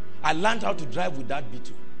 I learned how to drive with that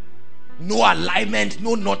B2. No alignment,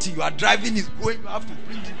 no nothing. You are driving, it's going, you have to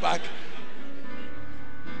bring it back.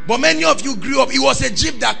 But many of you grew up, it was a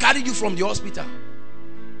jeep that carried you from the hospital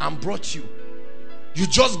and brought you. You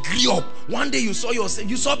just grew up. One day you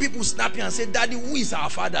saw people snapping and say, Daddy, who is our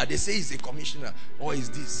father? They say he's a commissioner or is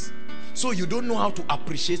this. So you don't know how to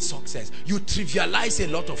appreciate success. You trivialize a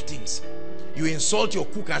lot of things. You insult your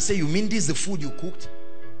cook and say, you mean this is the food you cooked?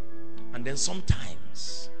 And then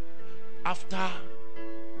sometimes after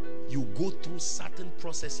you go through certain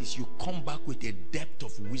processes, you come back with a depth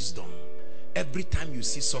of wisdom. Every time you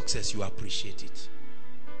see success, you appreciate it.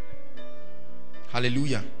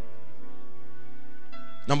 Hallelujah.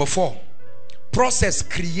 Number 4, process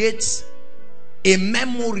creates a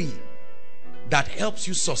memory that helps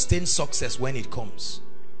you sustain success when it comes.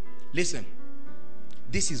 Listen,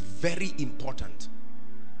 this is very important.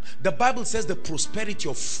 The Bible says the prosperity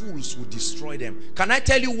of fools will destroy them. Can I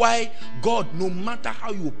tell you why God, no matter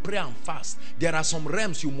how you pray and fast, there are some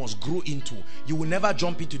realms you must grow into. You will never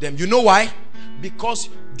jump into them. You know why? Because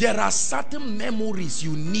there are certain memories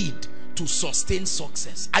you need to sustain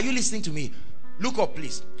success. Are you listening to me? Look up,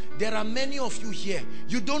 please. There are many of you here,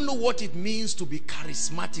 you don't know what it means to be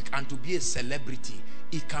charismatic and to be a celebrity.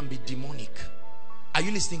 It can be demonic. Are you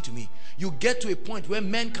listening to me? You get to a point where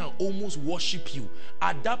men can almost worship you.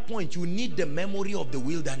 At that point, you need the memory of the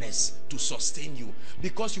wilderness to sustain you.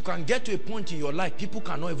 Because you can get to a point in your life, people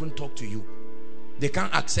cannot even talk to you. They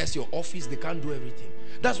can't access your office. They can't do everything.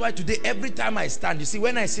 That's why today, every time I stand, you see,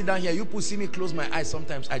 when I sit down here, you see me close my eyes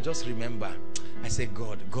sometimes, I just remember. I say,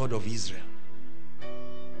 God of Israel.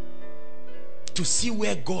 To see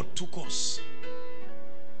where God took us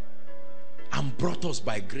and brought us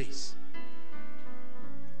by grace.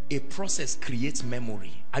 A process creates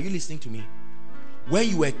memory. Are you listening to me? When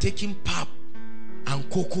you were taking pap and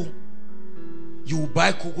cocoa, you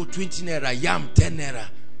buy cocoa 20 naira, yam 10 naira.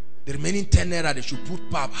 The remaining 10 naira, they should put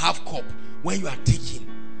pap, half cup, when you are taking.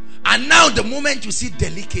 And now the moment you see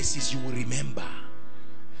delicacies, you will remember.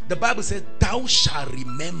 The Bible says, thou shalt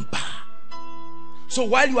remember. So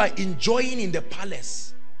while you are enjoying in the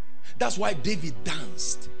palace, that's why David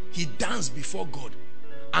danced. He danced before God.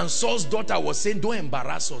 And Saul's daughter was saying, don't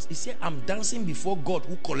embarrass us. He said, I'm dancing before God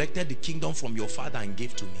who collected the kingdom from your father and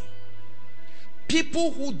gave to me.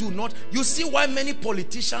 People who do not, you see why many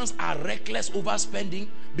politicians are reckless overspending?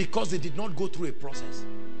 Because they did not go through a process.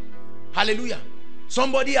 Hallelujah.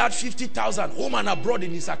 Somebody had 50,000 home and abroad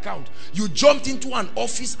in his account. You jumped into an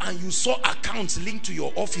office and you saw accounts linked to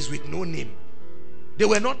your office with no name. They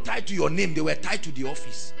were not tied to your name, they were tied to the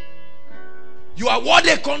office. You award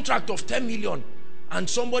a contract of 10 million and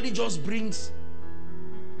somebody just brings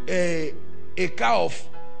a a car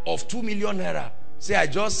of 2 million naira. Say, I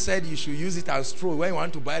just said you should use it and stroll. When you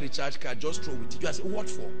want to buy a recharge card, just stroll with it. You say, what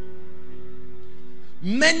for?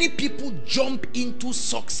 Many people jump into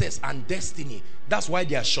success and destiny. That's why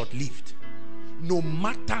they are short-lived. No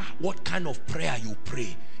matter what kind of prayer you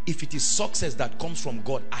pray, if it is success that comes from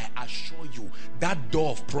God, I assure you, that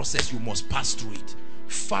door of process, you must pass through it.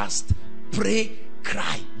 Fast, pray,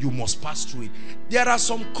 cry, you must pass through it. There are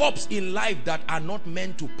some cups in life that are not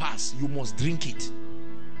meant to pass. You must drink it.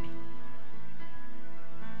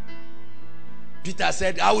 Peter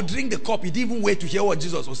said, I will drink the cup. He didn't even wait to hear what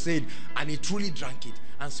Jesus was saying, and he truly drank it.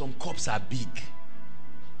 And some cups are big,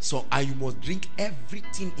 so you must drink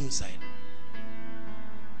everything inside.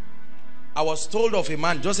 I was told of a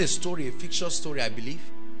man, just a story, a fiction story I believe,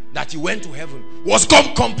 that he went to heaven, was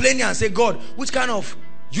complaining and said, God, which kind of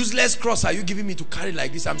useless cross are you giving me to carry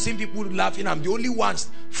like this? I'm seeing people laughing, I'm the only ones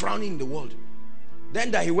frowning in the world. Then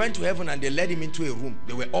that he went to heaven and they led him into a room.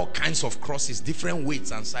 There were all kinds of crosses, different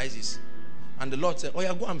weights and sizes. And the Lord said, oh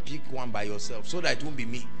yeah, go and pick one by yourself so that it won't be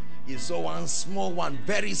me. He saw one small one,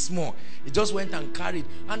 very small. He just went and carried.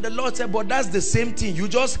 And the Lord said, but that's the same thing. You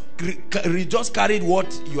just carried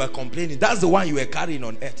what you are complaining. That's the one you were carrying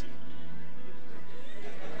on earth.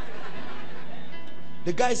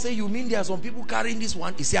 The guy said, you mean there are some people carrying this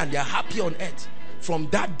one? He said, and they are happy on earth. From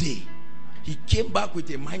that day, he came back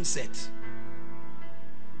with a mindset.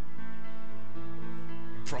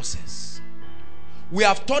 Process. We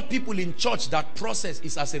have taught people in church that process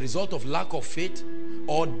is as a result of lack of faith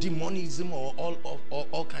or demonism or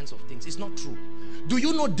all kinds of things. It's not true. Do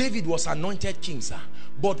you know David was anointed king, sir?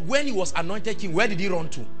 But when he was anointed king, where did he run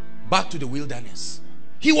to? Back to the wilderness.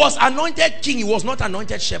 He was anointed king. He was not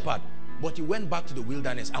anointed shepherd. But he went back to the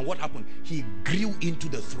wilderness. And what happened? He grew into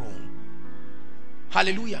the throne.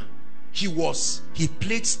 Hallelujah. He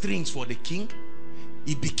played strings for the king.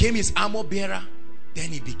 He became his armor bearer.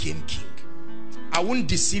 Then he became king. I won't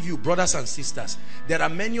deceive you, brothers and sisters. There are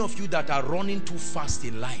many of you that are running too fast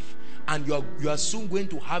in life, and you are soon going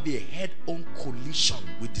to have a head-on collision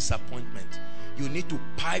with disappointment. You need to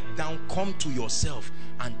pipe down, come to yourself,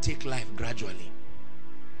 and take life gradually.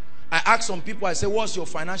 I ask some people, I say, what's your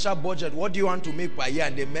financial budget? What do you want to make per year?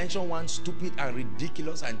 And they mention one stupid and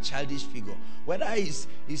ridiculous and childish figure. Whether it's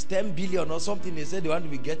 10 billion or something, they say they want to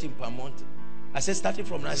be getting per month. I say, starting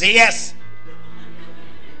from now, I say, yes.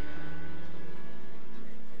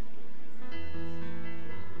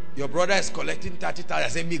 Your brother is collecting 30,000. I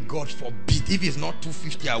say, may God forbid. If it's not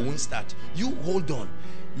 250, I won't start. You hold on.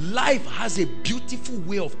 Life has a beautiful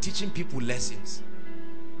way of teaching people lessons.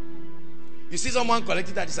 You see someone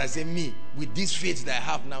collecting 30,000, I say, me, with this faith that I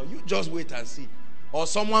have now, you just wait and see. Or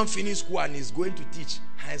someone finished school and is going to teach.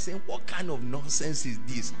 I say, what kind of nonsense is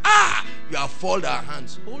this? You have folded our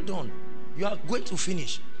hands. Hold on. You are going to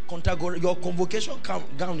finish. Your convocation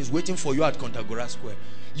gown is waiting for you at Kontagora Square.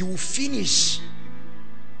 You will finish.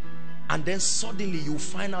 And then suddenly you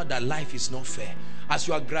find out that life is not fair. As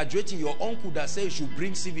you are graduating, your uncle that says you should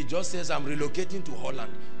bring CV just says, I'm relocating to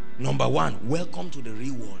Holland. Number one, welcome to the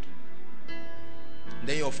real world.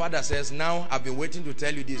 Then your father says, now I've been waiting to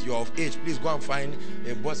tell you this. You're of age. Please go and find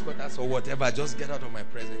a bus quarters or whatever. Just get out of my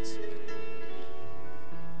presence.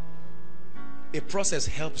 A process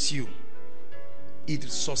helps you. It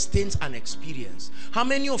sustains an experience. How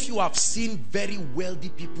many of you have seen very wealthy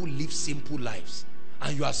people live simple lives?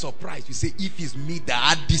 And you are surprised. You say, if it's me that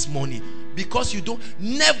had this money. Because you don't,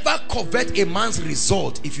 never covet a man's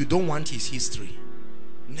result if you don't want his history.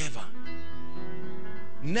 Never.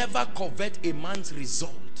 Never covet a man's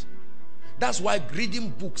result. That's why reading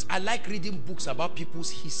books, I like reading books about people's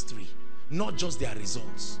history, not just their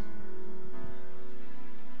results.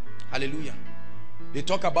 Hallelujah. They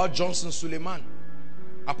talk about Johnson Suleiman,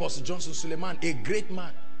 Apostle Johnson Suleiman, a great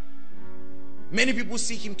man. Many people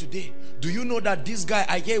see him today. Do you know that this guy,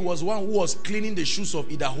 I hear, was one who was cleaning the shoes of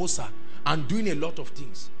Idahosa and doing a lot of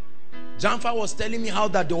things. Janfa was telling me how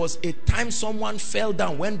that there was a time someone fell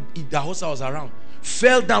down when Idahosa was around.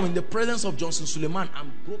 Fell down in the presence of Johnson Suleiman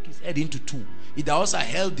and broke his head into two. Idahosa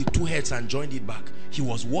held the two heads and joined it back. He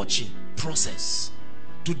was watching process.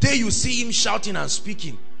 Today you see him shouting and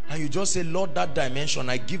speaking, and you just say, Lord, that dimension,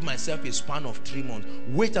 I give myself a span of 3 months.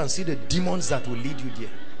 Wait and see the demons that will lead you there.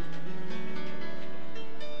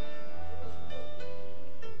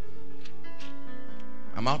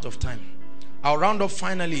 I'm out of time. I'll round up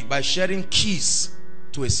finally by sharing keys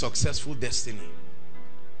to a successful destiny.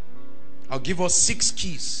 I'll give us 6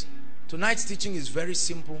 keys. Tonight's teaching is very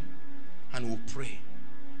simple, and we'll pray.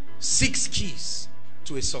 6 keys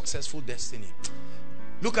to a successful destiny.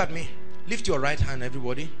 Look at me. Lift your right hand,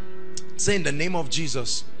 everybody. Say, in the name of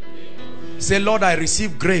Jesus. Say, Lord, I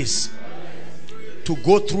receive grace to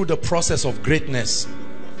go through the process of greatness.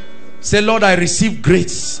 Say, Lord, I receive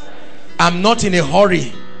grace. I'm not in a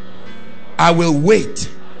hurry. I will wait.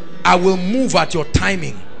 I will move at your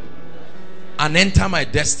timing and enter my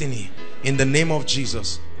destiny in the name of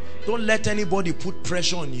Jesus. Don't let anybody put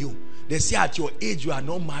pressure on you. They say at your age you are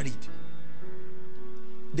not married.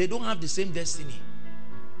 They don't have the same destiny.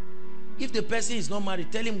 If the person is not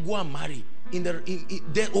married, tell him go and marry.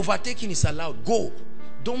 The overtaking is allowed. Go.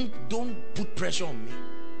 Don't put pressure on me.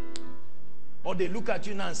 Or they look at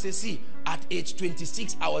you now and say, see, at age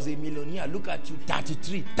 26 I was a millionaire. Look at you,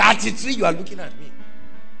 33. 33 you are looking at me.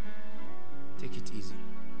 Take it easy.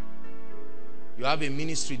 You have a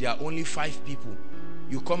ministry, there are only 5 people.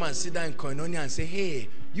 You come and sit down in Koinonia and say, hey,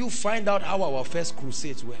 you find out how our first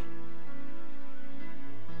crusades were.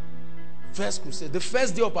 First crusade. The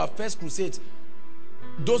first day of our first crusade,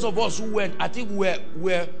 those of us who went, I think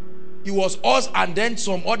it was us and then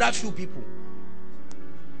some other few people.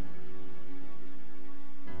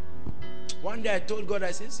 One day I told God,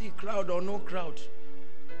 I said, see, crowd or no crowd.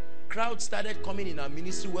 Crowd started coming in our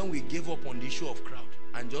ministry when we gave up on the issue of crowd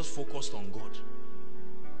and just focused on God.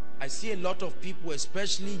 I see a lot of people,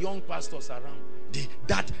 especially young pastors around.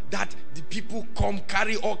 The people come,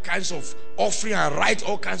 carry all kinds of offering and write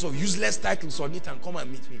all kinds of useless titles on it and come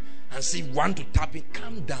and meet me and say, want to tap in.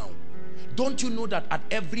 Calm down. Don't you know that at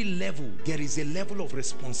every level there is a level of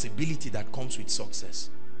responsibility that comes with success?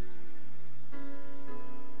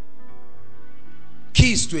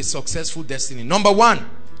 Keys to a successful destiny. Number 1,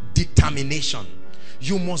 determination.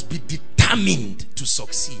 You must be determined to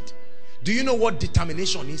succeed. Do you know what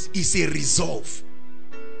determination is? It's a resolve.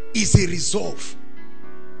 It's a resolve.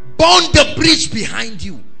 Burn the bridge behind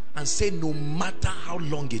you and say, no matter how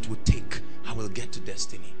long it will take, I will get to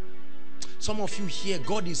destiny. Some of you here,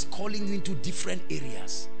 God is calling you into different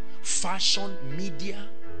areas. Fashion, media.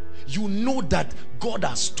 You know that God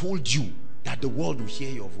has told you that the world will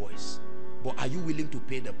hear your voice. But are you willing to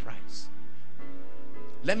pay the price?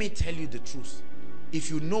 Let me tell you the truth. If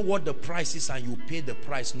you know what the price is and you pay the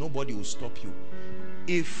price, nobody will stop you.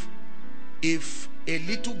 If a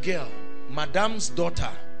little girl, Madame's daughter,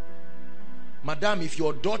 Madame, if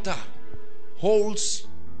your daughter holds,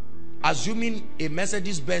 assuming a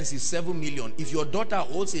Mercedes-Benz is 7 million, if your daughter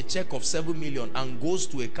holds a check of 7 million and goes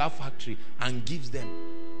to a car factory and gives them,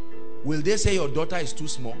 will they say your daughter is too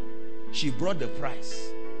small? She brought the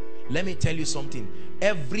price. Let me tell you something.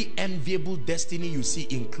 Every enviable destiny you see,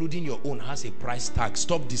 including your own, has a price tag.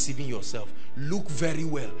 Stop deceiving yourself. Look very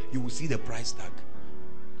well. You will see the price tag.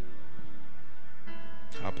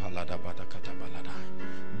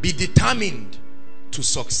 Be determined to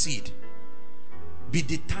succeed. Be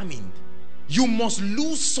determined. You must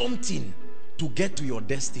lose something to get to your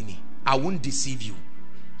destiny. I won't deceive you.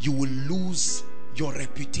 You will lose your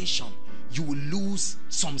reputation. You will lose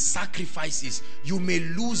some sacrifices. You may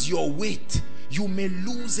lose your weight. You may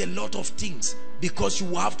lose a lot of things because you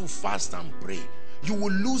will have to fast and pray. You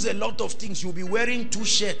will lose a lot of things. You'll be wearing 2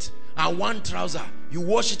 shirts and 1 trouser. You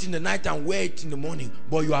wash it in the night and wear it in the morning,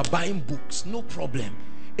 but you are buying books. No problem.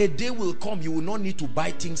 A day will come, you will not need to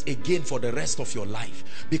buy things again for the rest of your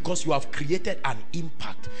life because you have created an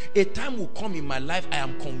impact. A time will come in my life, I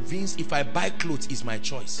am convinced if I buy clothes, it's my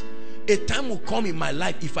choice. A time will come in my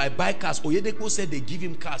life, if I buy cars, Oyedepo said they give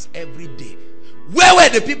him cars every day. Where were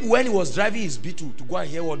the people when he was driving his Beetle to go and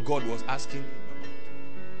hear what God was asking?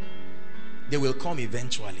 They will come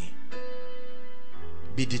eventually.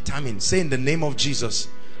 Be determined. Say in the name of Jesus,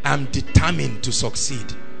 I am determined to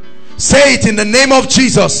succeed. Say it in the name of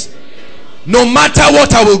Jesus. No matter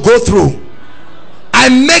what I will go through, I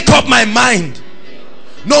make up my mind.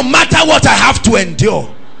 No matter what I have to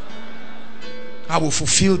endure, I will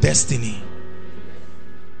fulfill destiny.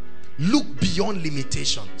 Look beyond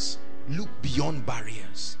limitations. Look beyond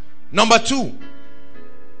barriers. Number 2.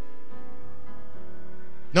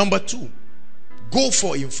 Number 2. Go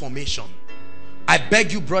for information. I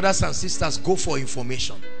beg you, brothers and sisters, go for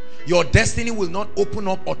information. Your destiny will not open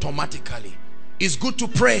up automatically. It's good to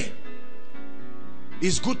pray.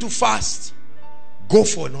 It's good to fast. Go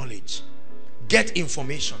for knowledge. Get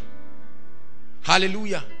information.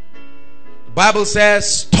 Hallelujah. The Bible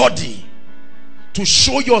says, study to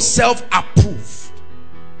show yourself approved.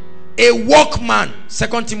 A workman,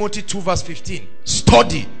 2 Timothy 2 verse 15.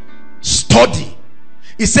 Study. Study.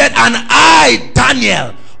 He said, and I,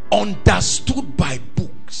 Daniel, understood by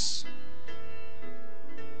books.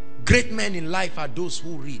 Great men in life are those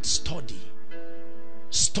who read. Study.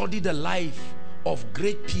 Study the life of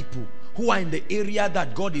great people who are in the area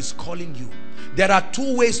that God is calling you. There are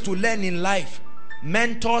 2 ways to learn in life: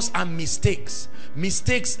 mentors and mistakes.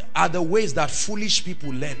 Mistakes are the ways that foolish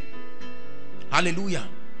people learn. Hallelujah.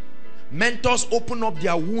 Mentors open up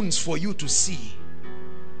their wounds for you to see.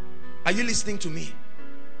 Are you listening to me?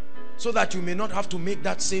 So that you may not have to make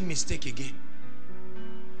that same mistake again.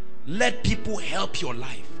 Let people help your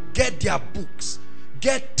life. Get their books.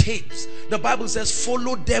 Get tapes. The Bible says,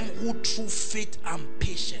 follow them who through faith and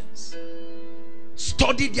patience.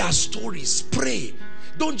 Study their stories. Pray.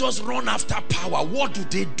 Don't just run after power. What do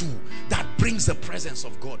they do that brings the presence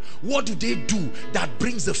of God? What do they do that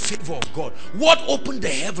brings the favor of God? What opened the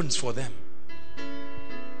heavens for them?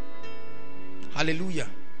 Hallelujah.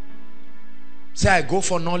 Say, I go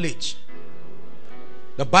for knowledge.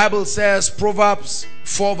 The Bible says, Proverbs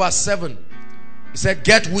 4 verse 7. It said,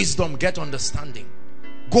 get wisdom, get understanding.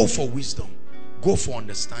 Go for wisdom. Go for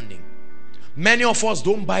understanding. Many of us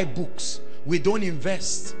don't buy books. We don't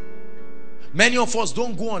invest. Many of us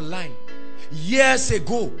don't go online. Years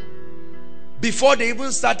ago, before they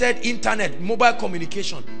even started internet, mobile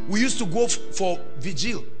communication, we used to go for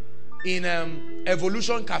vigil in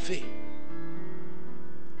Evolution Cafe.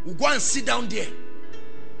 We'll go and sit down there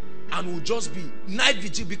and we'll just be night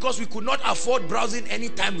vigil because we could not afford browsing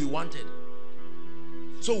anytime we wanted.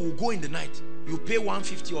 So we'll go in the night. You pay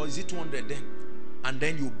 150 or is it 200 then? And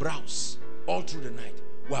then you browse all through the night.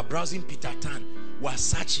 We are browsing Peter Tan. We are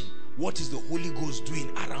searching. What is the Holy Ghost doing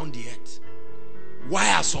around the earth?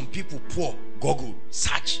 Why are some people poor? Google,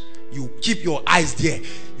 search. You keep your eyes there.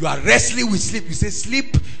 You are wrestling with sleep. You say,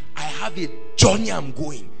 sleep, I have a journey I'm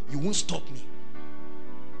going. You won't stop me.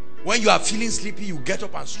 When you are feeling sleepy, you get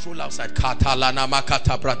up and stroll outside.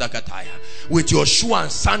 With your shoe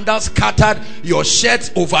and sandals scattered, your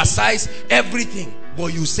shirt oversized, everything.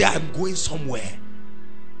 But you say, I'm going somewhere.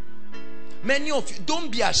 Many of you,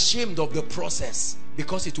 don't be ashamed of the process,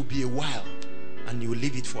 because it will be a while and you will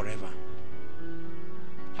leave it forever.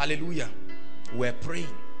 Hallelujah. We're praying.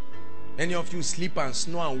 Many of you sleep and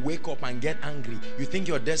snore and wake up and get angry. You think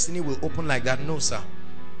your destiny will open like that? No, sir.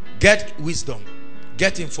 Get wisdom.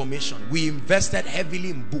 Get information. We invested heavily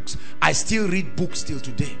in books. I still read books till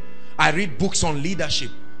today. I read books on leadership.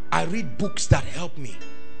 I read books that help me.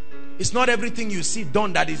 It's not everything you see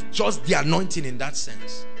done that is just the anointing in that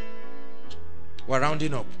sense. We're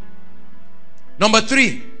rounding up. Number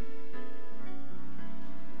 3.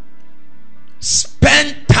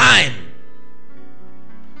 Spend time.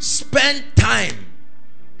 Spend time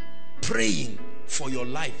praying for your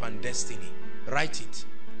life and destiny. Write it.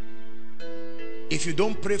 If you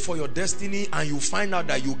don't pray for your destiny and you find out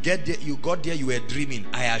that you got there, you were dreaming.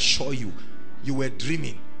 I assure you, you were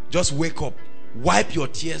dreaming. Just wake up, wipe your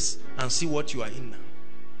tears and see what you are in now.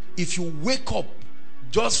 If you wake up,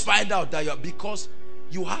 just find out that because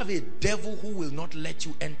you have a devil who will not let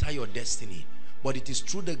you enter your destiny. But it is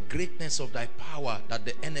through the greatness of thy power that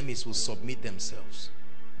the enemies will submit themselves.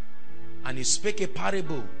 And he spake a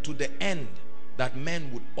parable to the end that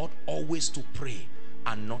men would ought always to pray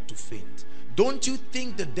and not to faint. Don't you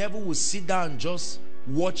think the devil will sit down and just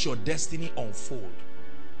watch your destiny unfold?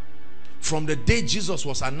 From the day Jesus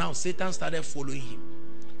was announced, Satan started following him.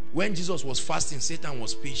 When Jesus was fasting, Satan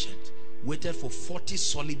was patient. Waited for 40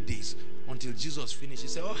 solid days until Jesus finished. He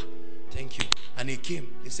said, oh, thank you. And he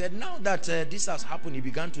came. He said, now that this has happened, he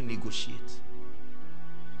began to negotiate.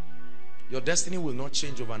 Your destiny will not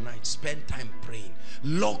change overnight. Spend time praying.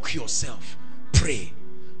 Lock yourself. Pray.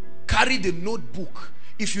 Carry the notebook.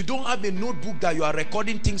 If you don't have a notebook that you are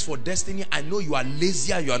recording things for destiny, I know you are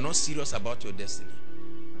lazy and you are not serious about your destiny.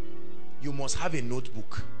 You must have a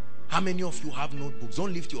notebook. How many of you have notebooks?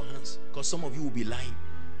 Don't lift your hands, because some of you will be lying.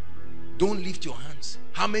 Don't lift your hands.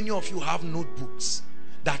 How many of you have notebooks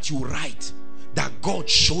that you write, that God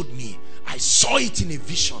showed me? I saw it in a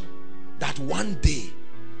vision that one day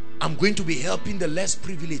I'm going to be helping the less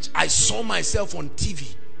privileged. I saw myself on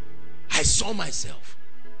TV. I saw myself.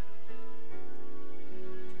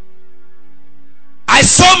 I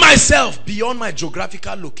saw myself beyond my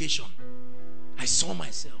geographical location. I saw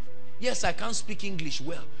myself. Yes, I can't speak English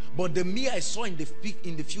well, but the me I saw in the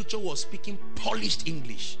future was speaking polished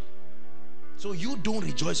English. So you don't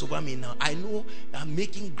rejoice over me now. I know I'm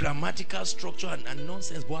making grammatical structure and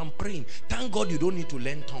nonsense, but I'm praying. Thank God you don't need to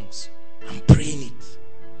learn tongues. I'm praying it.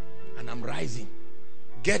 And I'm rising.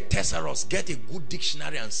 Get thesaurus, get a good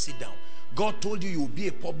dictionary and sit down. God told you you will be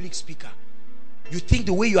a public speaker. You think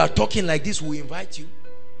the way you are talking like this will invite you?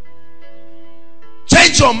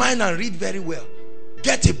 Change your mind and read very well.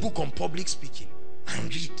 Get a book on public speaking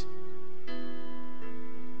and read.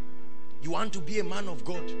 You want to be a man of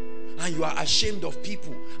God and you are ashamed of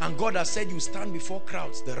people, and God has said you stand before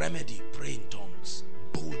crowds. The remedy, pray in tongues.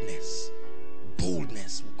 Boldness.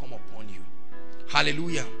 Boldness will come upon you.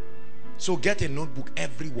 Hallelujah. So get a notebook,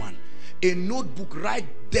 everyone. a notebook, write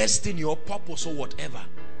destiny or purpose or whatever.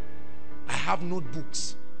 I have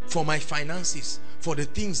notebooks for my finances, for the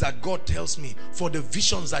things that God tells me, for the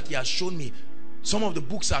visions that he has shown me. Some of the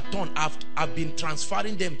books are torn. I've been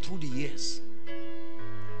transferring them through the years.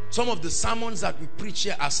 Some of the sermons that we preach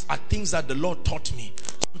here are things that the Lord taught me.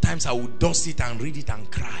 Sometimes I would dust it and read it and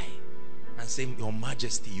cry and say, Your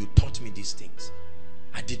Majesty, you taught me these things.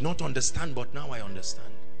 I did not understand, but now I understand.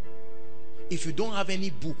 If you don't have any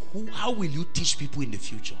book, how will you teach people in the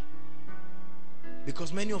future?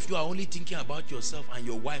 Because many of you are only thinking about yourself and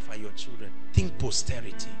your wife and your children. Think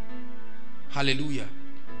posterity. Hallelujah.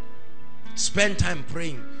 Spend time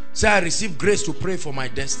praying. Say, I receive grace to pray for my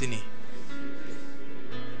destiny.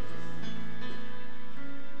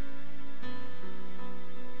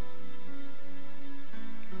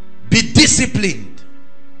 Be disciplined.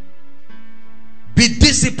 Be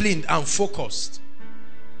disciplined and focused.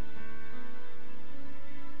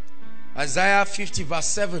 Isaiah 50 verse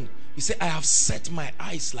 7. He said, I have set my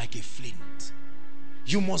eyes like a flint.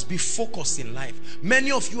 You must be focused in life.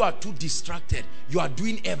 Many of you are too distracted. You are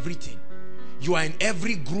doing everything. You are in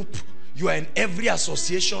every group. You are in every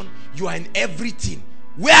association. You are in everything.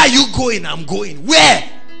 Where are you going? I'm going. Where?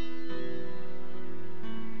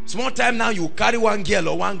 Small time now, you carry one girl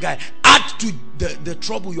or one guy. Add to the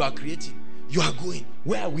trouble you are creating. You are going.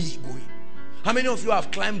 Where are we going? How many of you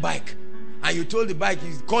have climbed bike? And you told the bike,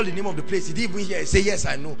 you called the name of the place. He didn't even hear. He said, yes,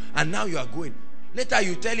 I know. And now you are going. Later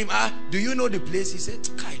you tell him, do you know the place? He said,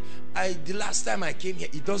 Kai, the last time I came here,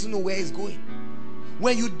 he doesn't know where he's going.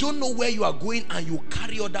 When you don't know where you are going and you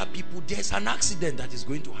carry other people, there's an accident that is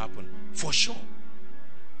going to happen. For sure.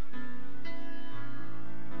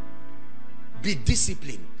 Be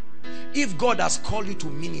disciplined. If God has called you to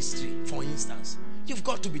ministry, for instance, you've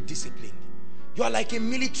got to be disciplined. You are like a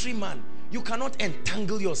military man. You cannot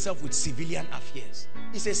entangle yourself with civilian affairs.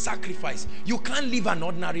 It's a sacrifice. You can't live an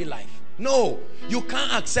ordinary life. No, you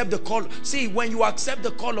can't accept the call. See, when you accept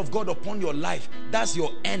the call of God upon your life, that's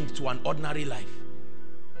your end to an ordinary life.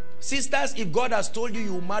 Sisters, if God has told you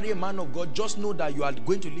you will marry a man of God, just know that you are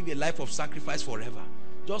going to live a life of sacrifice forever.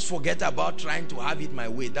 Just forget about trying to have it my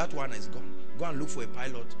way. That one is gone. Go and look for a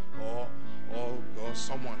pilot or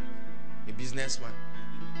someone, a businessman.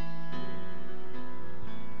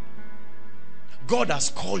 God has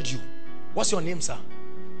called you. What's your name, sir?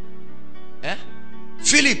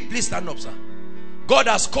 Philip, please stand up, sir. God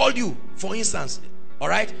has called you, for instance, all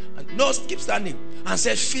right? No, keep standing. And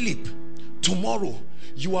said, Philip, tomorrow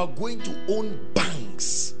you are going to own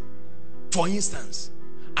banks, for instance.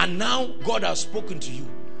 And now God has spoken to you.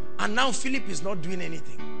 And now Philip is not doing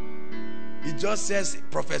anything. He just says,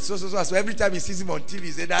 Prophet so every time he sees him on TV,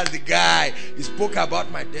 he said, that's the guy. He spoke about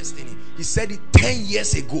my destiny. He said it 10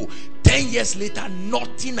 years ago. 10 years later,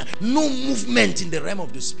 nothing, no movement in the realm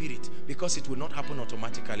of the spirit, because it will not happen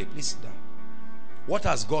automatically. Please sit down. What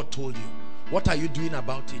has God told you? What are you doing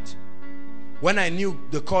about it? When I knew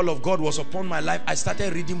the call of God was upon my life, I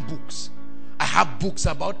started reading books. I have books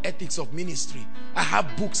about ethics of ministry. I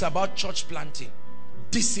have books about church planting,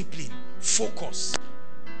 discipline, focus.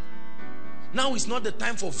 Now is not the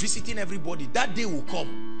time for visiting everybody. That day will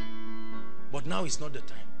come. But now is not the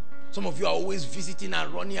time. Some of you are always visiting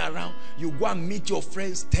and running around. You go and meet your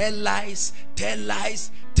friends, tell lies, tell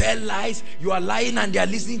lies, tell lies. You are lying and they are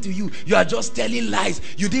listening to you. You are just telling lies.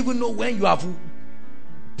 You don't even know when you have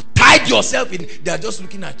tied yourself in. They are just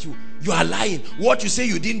looking at you. You are lying. What you say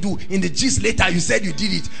you didn't do, in the gist later you said you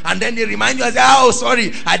did it. And then they remind you and say, oh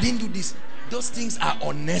sorry, I didn't do this. Those things are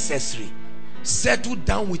unnecessary. Settle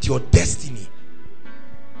down with your destiny.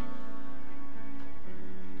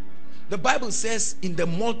 The Bible says, in the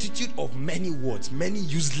multitude of many words, many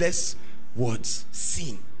useless words,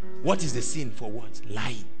 sin. What is the sin for words?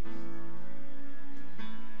 Lying.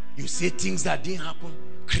 You say things that didn't happen.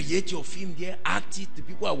 Create your film there, act it. The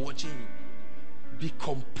people are watching you. Be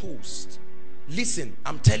composed. Listen,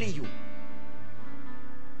 I'm telling you,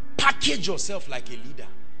 package yourself like a leader.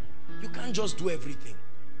 You can't just do everything.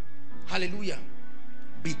 Hallelujah.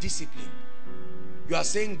 Be disciplined. You are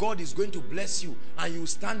saying God is going to bless you and you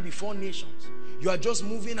stand before nations. You are just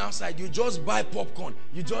moving outside. You just buy popcorn.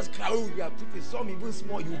 You just cry. Oh, you are putting some even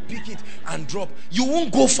small. You pick it and drop. You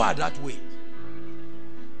won't go far that way.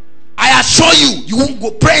 I assure you, you won't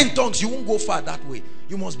go. Pray in tongues. You won't go far that way.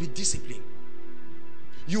 You must be disciplined.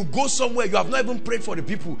 You go somewhere, you have not even prayed for the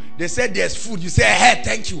people. They said there's food. You say, hey,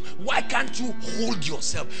 thank you. Why can't you hold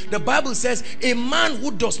yourself? The Bible says a man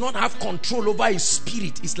who does not have control over his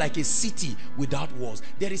spirit is like a city without walls.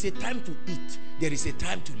 There is a time to eat. There is a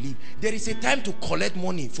time to live. There is a time to collect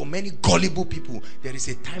money for many gullible people. There is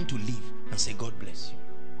a time to live and say, God bless you.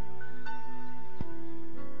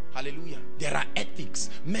 Hallelujah. There are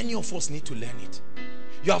ethics. Many of us need to learn it.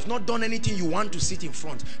 You have not done anything, you want to sit in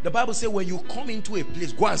front. The Bible says when you come into a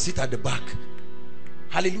place, go and sit at the back.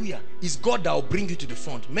 Hallelujah. It's God that will bring you to the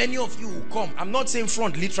front. Many of you will come. I'm not saying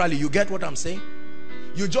front literally. You get what I'm saying?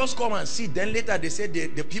 You just come and sit. Then later they say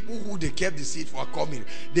the people who they kept the seat for coming,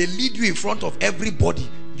 they lead you in front of everybody.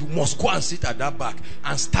 You must go and sit at that back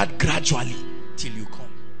and start gradually till you come.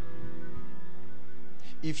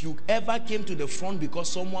 If you ever came to the front because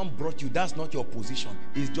someone brought you, that's not your position.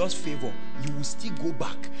 It's just favor. You will still go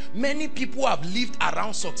back. Many people have lived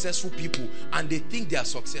around successful people and they think they are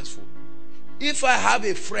successful. If I have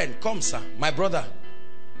a friend, come sir, my brother.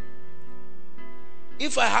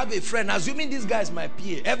 If I have a friend, assuming this guy is my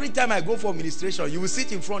PA, every time I go for administration, you will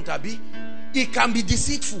sit in front, Abi. It can be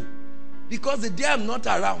deceitful. Because the day I'm not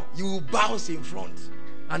around, you will bounce in front.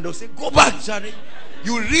 And they'll say, go back, Shari.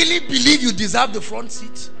 You really believe you deserve the front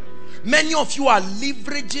seat? Many of you are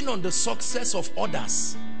leveraging on the success of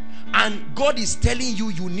others. And God is telling you,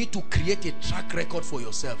 you need to create a track record for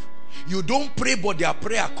yourself. You don't pray, but their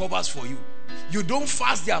prayer covers for you. You don't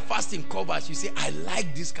fast, their fasting covers. You say, I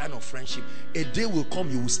like this kind of friendship. A day will come,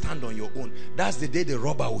 you will stand on your own. That's the day the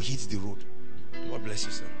robber will hit the road. God bless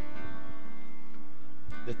you, sir.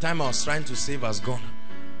 The time I was trying to save has gone.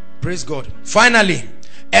 Praise God. Finally,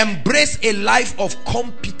 embrace a life of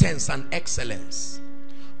competence and excellence.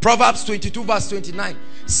 Proverbs 22 verse 29.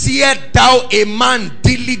 Seest thou a man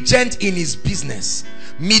diligent in his business?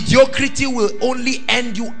 Mediocrity will only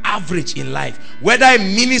end you average in life. Whether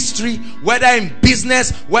in ministry, whether in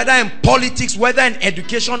business, whether in politics, whether in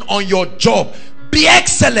education, on your job. Be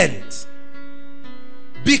excellent.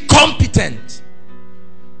 Be competent.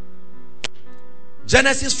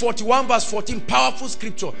 Genesis 41 verse 14, powerful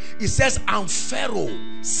scripture. It says, and Pharaoh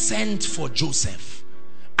sent for Joseph.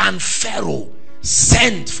 And Pharaoh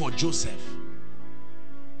sent for Joseph.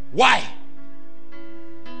 Why?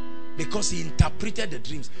 Because he interpreted the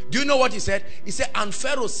dreams. Do you know what he said? He said, and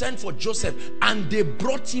Pharaoh sent for Joseph, and they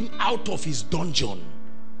brought him out of his dungeon.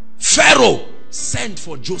 Pharaoh sent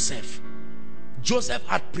for Joseph. Joseph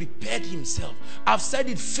had prepared himself. I've said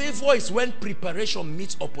it, favor is when preparation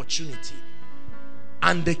meets opportunity.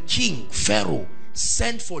 And the king, Pharaoh,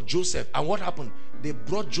 sent for Joseph. And what happened? They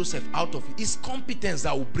brought Joseph out of it. It's competence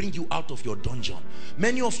that will bring you out of your dungeon.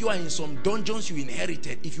 Many of you are in some dungeons you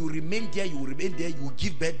inherited. If you remain there, you will remain there. You will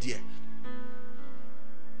give birth there.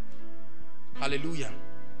 Hallelujah.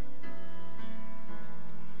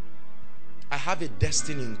 I have a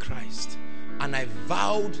destiny in Christ. And I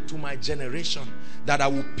vowed to my generation that I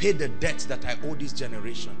will pay the debt that I owe this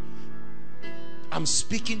generation. I'm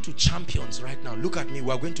speaking to champions right now. Look at me.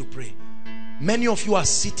 We are going to pray. Many of you are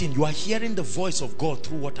sitting. You are hearing the voice of God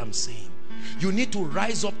through what I'm saying. You need to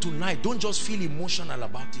rise up tonight. Don't just feel emotional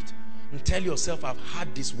about it. And tell yourself, I've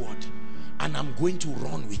heard this word and I'm going to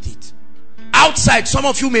run with it. Outside, some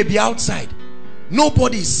of you may be outside.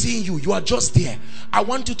 Nobody is seeing you. You are just there. I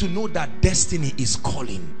want you to know that destiny is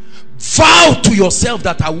calling. Vow to yourself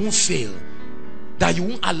that I won't fail. That you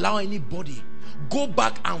won't allow anybody. Go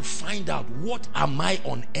back and find out, what am I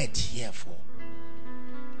on earth here for?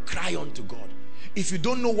 Cry unto God. If you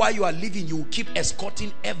don't know why you are living, you will keep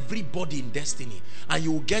escorting everybody in destiny. And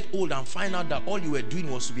you will get old and find out that all you were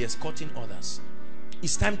doing was to be escorting others.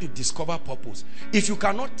 It's time to discover purpose. If you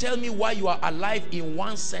cannot tell me why you are alive in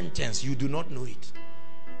one sentence, you do not know it.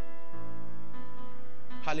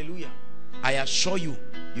 Hallelujah. I assure you,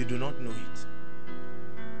 you do not know it.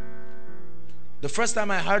 The first time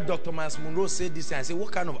I heard Dr. Miles Monroe say this, I said,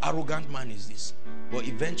 what kind of arrogant man is this? But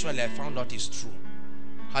eventually I found out it's true.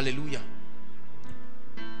 Hallelujah.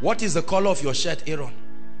 What is the color of your shirt, Aaron?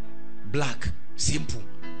 Black. Simple.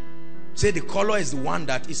 Say the color is the one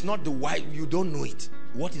that is not the white. You don't know it.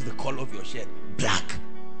 What is the color of your shirt? Black.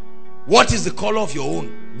 What is the color of your own?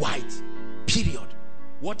 White. Period.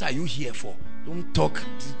 What are you here for? Don't talk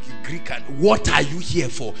Greek. And what are you here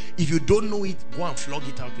for? If you don't know it, go and flog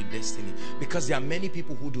it out with destiny. Because there are many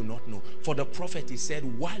people who do not know. For the prophet, he said,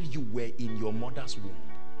 while you were in your mother's womb.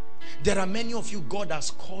 There are many of you, God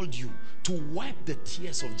has called you to wipe the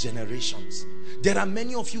tears of generations. There are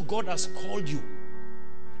many of you, God has called you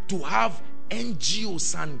to have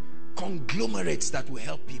NGOs and conglomerates that will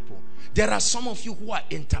help people. There are some of you who are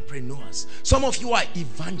entrepreneurs. Some of you are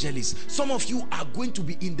evangelists. Some of you are going to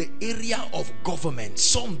be in the area of government,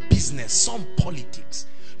 some business, some politics.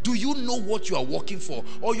 Do you know what you are working for?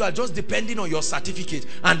 Or you are just depending on your certificate,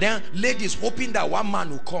 and then ladies hoping that one man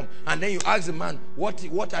will come, and then you ask the man,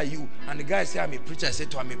 what are you? And the guy say, I'm a preacher. I say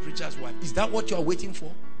to him, I'm a preacher's wife. Is that what you are waiting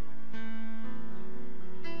for?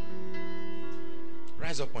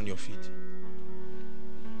 Rise up on your feet.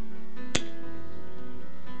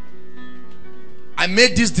 I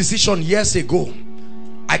made this decision years ago.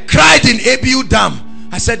 I cried in ABU Dam.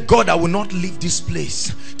 I said, God, I will not leave this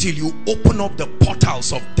place till you open up the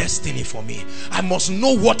portals of destiny for me. I must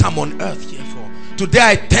know what I'm on earth here for. Today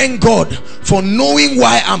I thank God for knowing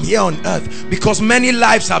why I'm here on earth, because many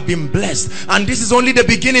lives have been blessed, and this is only the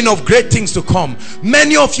beginning of great things to come.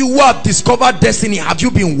 Many of you who have discovered destiny, have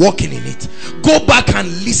you been walking in it? Go back and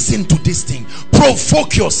listen to this thing.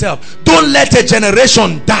 Provoke yourself. Don't let a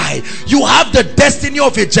generation die. You have the destiny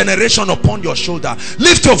of a generation upon your shoulder.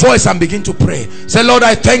 Lift your voice and begin to pray. Say, Lord,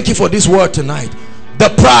 I thank you for this word tonight. The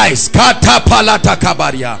price.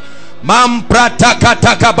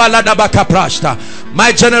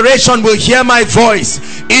 My generation will hear my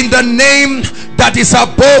voice in the name that is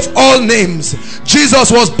above all names. Jesus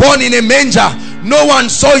was born in a manger. No one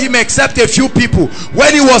saw him except a few people.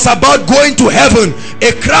 When he was about going to heaven,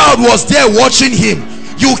 a crowd was there watching him.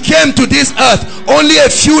 You came to this earth, only a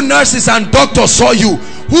few nurses and doctors saw you.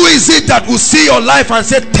 Who is it that will see your life and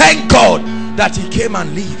say, thank God that he came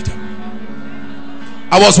and lived?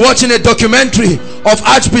 I was watching a documentary of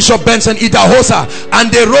Archbishop Benson Idahosa,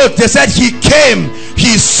 and they said he came,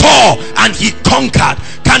 he saw, and he conquered.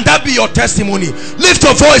 Can that be your testimony? Lift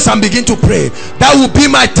your voice and begin to pray. That will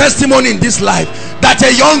be my testimony in this life, that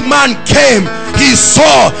a young man came, he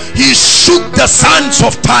saw, he shook the sands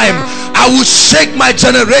of time. I will shake my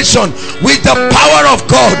generation with the power of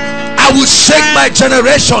God. I will shake my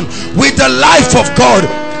generation with the life of God.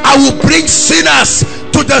 I will bring sinners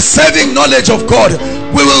to the saving knowledge of God.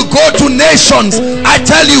 We will go to nations. I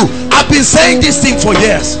tell you, I've been saying this thing for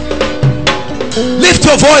years. Lift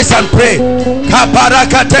your voice and pray. We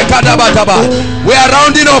are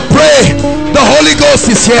rounding up. Pray. The Holy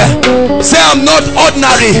Ghost is here. Say, I'm not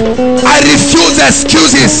ordinary. I refuse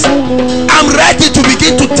excuses. I'm ready to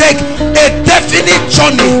begin to take a definite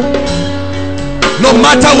journey. No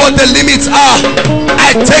matter what the limits are,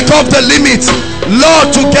 I take off the limits.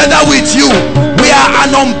 Lord, together with you, we are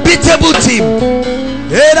an unbeatable team.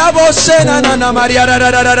 You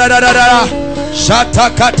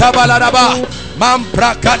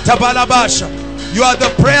are the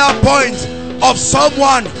prayer point of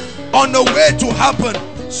someone on the way to happen.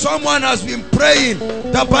 Someone has been praying.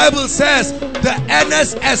 The Bible says the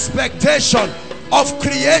earnest expectation of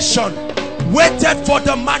creation waited for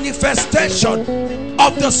the manifestation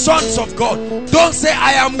of the sons of God. Don't say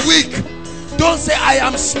I am weak. Don't say I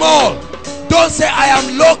am small. Don't say I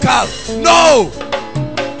am local. No.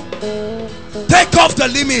 Take off the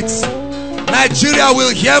limits. Nigeria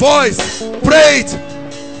will hear voice. Pray it.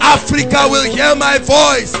 Africa will hear my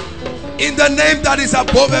voice. In the name that is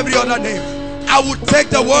above every other name. I will take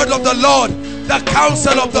the word of the Lord, the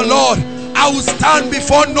counsel of the Lord. I will stand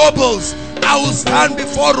before nobles. I will stand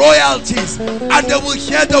before royalties, and they will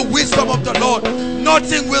hear the wisdom of the Lord.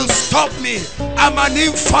 Nothing will stop me. I'm an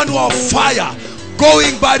inferno of fire,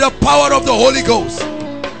 going by the power of the Holy Ghost.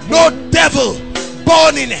 No devil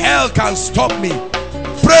born in hell can stop me.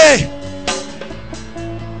 Pray.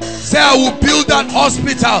 Say, I will build that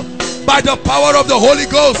hospital by the power of the Holy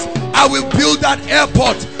Ghost. I will build that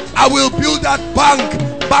airport. I will build that bank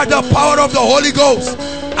by the power of the Holy Ghost.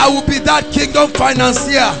 I will be that kingdom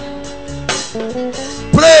financier.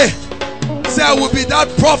 Pray. Say, I will be that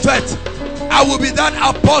prophet. I will be that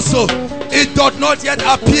apostle. It does not yet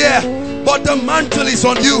appear, but the mantle is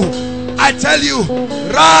on you. I tell you,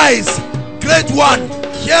 rise, great one.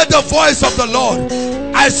 Hear the voice of the Lord.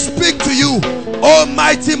 I speak to you,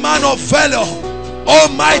 almighty man of valor,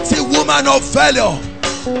 almighty woman of valor.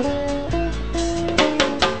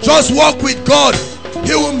 Just walk with God.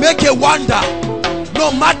 He will make a wonder.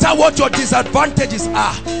 No matter what your disadvantages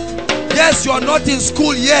are. Yes, you are not in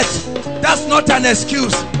school yet. That's not an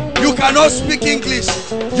excuse. You cannot speak English.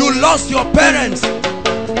 You lost your parents.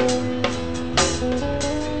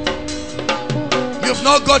 You've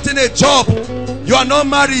not gotten a job. You are not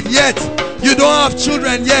married yet. You don't have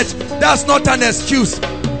children yet. That's not an excuse.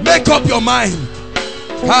 Make up your mind.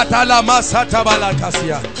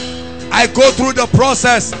 I go through the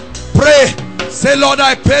process. Pray. Say, Lord,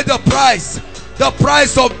 I pay the price. The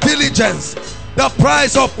price of diligence. The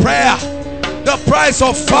price of prayer. The price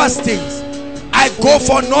of fastings. I go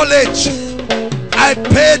for knowledge. I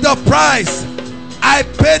pay the price. I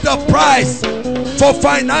pay the price for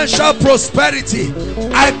financial prosperity.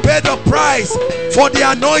 I pay the price for the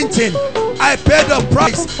anointing. I pay the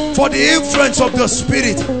price for the influence of the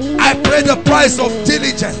Spirit. I pay the price of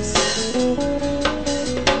diligence.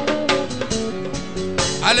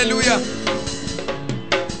 Hallelujah.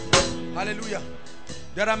 Hallelujah.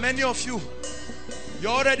 There are many of you.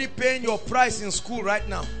 You're already paying your price in school right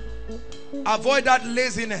now. Avoid that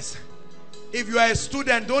laziness. If you are a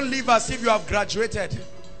student, don't live as if you have graduated.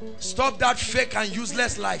 Stop that fake and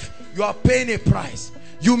useless life. You are paying a price.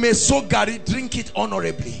 You may soak gari, drink it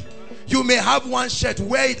honorably. You may have one shirt,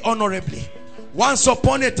 wear it honorably. Once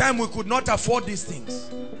upon a time, we could not afford these things.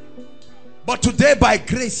 But today, by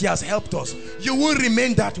grace, he has helped us. You will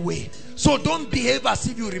remain that way. So don't behave as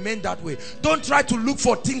if you remain that way. Don't try to look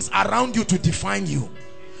for things around you to define you.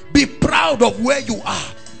 Be proud of where you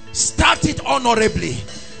are. Start it honorably.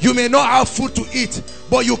 You may not have food to eat,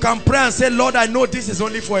 but you can pray and say, Lord, I know this is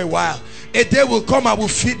only for a while. A day will come, I will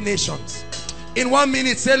feed nations. In 1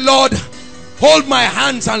 minute, say, Lord, hold my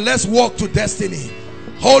hands and let's walk to destiny.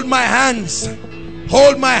 Hold my hands.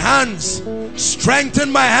 Hold my hands.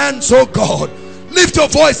 Strengthen my hands, oh God. Lift your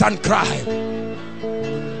voice and cry.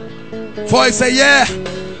 For it's a year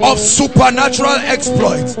of supernatural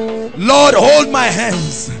exploits. Lord, hold my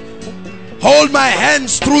hands. Hold my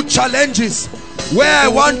hands through challenges where I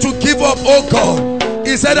want to give up, oh God.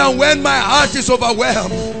 He said, and when my heart is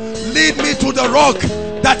overwhelmed, lead me to the rock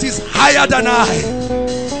that is higher than I.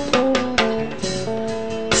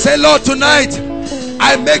 Say, Lord, tonight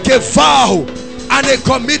I make a vow and a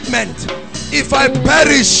commitment. If I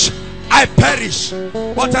perish, I perish,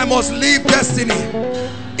 but I must leave destiny.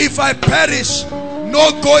 If I perish,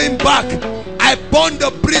 no going back. I burn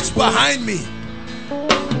the bridge behind me.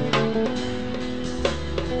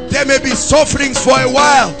 There may be sufferings for a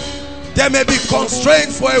while. There may be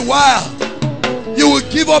constraints for a while. You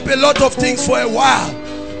will give up a lot of things for a while,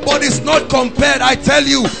 but it's not compared, I tell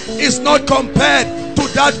you, it's not compared to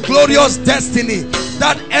that glorious destiny,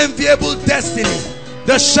 that enviable destiny.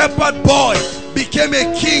 The shepherd boy became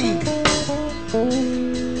a king.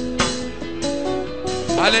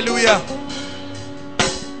 Hallelujah.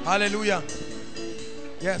 Hallelujah.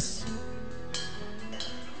 Yes.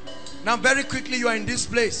 Now very quickly, you are in this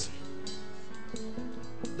place.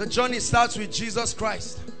 The journey starts with Jesus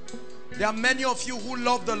Christ. There are many of you who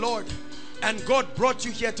love the Lord and God brought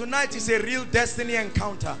you here. Tonight is a real destiny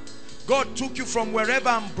encounter. God took you from wherever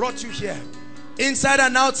and brought you here. Inside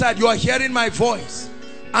and outside, you are hearing my voice.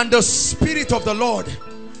 And the Spirit of the Lord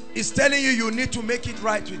is telling you, you need to make it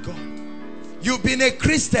right with God. You've been a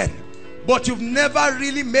Christian, but you've never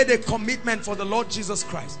really made a commitment for the Lord Jesus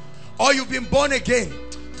Christ. Or you've been born again,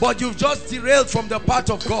 but you've just derailed from the path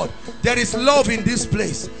of God. There is love in this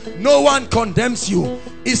place. No one condemns you.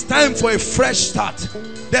 It's time for a fresh start.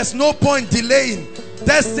 There's no point delaying.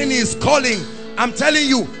 Destiny is calling. I'm telling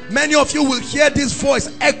you, many of you will hear this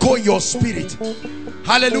voice echo in your spirit.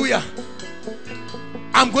 Hallelujah.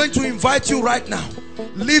 I'm going to invite you right now.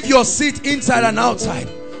 Leave your seat inside and outside.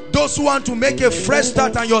 Those who want to make a fresh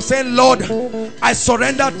start and you're saying, Lord, I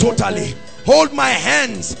surrender totally. Hold my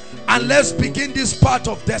hands and let's begin this part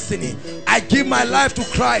of destiny. I give my life to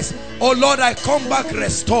Christ. Oh Lord, I come back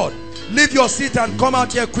restored. Leave your seat and come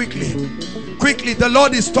out here quickly. Quickly, the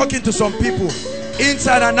Lord is talking to some people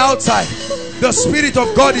inside and outside. The Spirit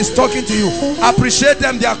of God is talking to you. Appreciate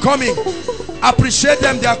them, they are coming. Appreciate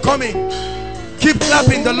them, they are coming. Keep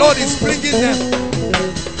clapping, the Lord is bringing them.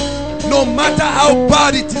 No matter how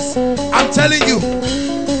bad it is, I'm telling you,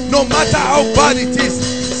 no matter how bad it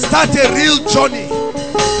is, start a real journey.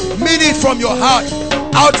 Mean it from your heart.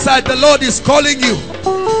 Outside, the Lord is calling you.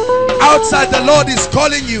 Outside, the Lord is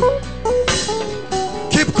calling you.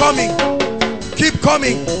 Keep coming. Keep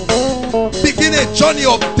coming. Begin a journey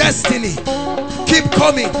of destiny. Keep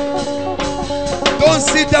coming. Don't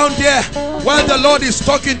sit down there while the Lord is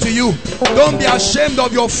talking to you. Don't be ashamed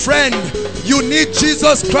of your friend. You need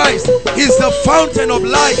Jesus Christ. He's the fountain of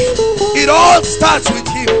life. It all starts with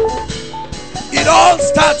him. It all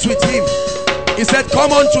starts with him. He said,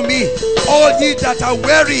 come unto me, all ye that are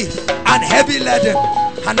weary and heavy laden,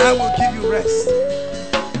 and I will give you rest.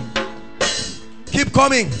 Keep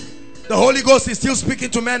coming. The Holy Ghost is still speaking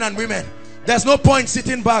to men and women. There's no point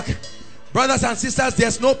sitting back. Brothers and sisters,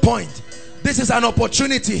 there's no point. This is an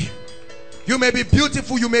opportunity. You may be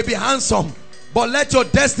beautiful, you may be handsome, but let your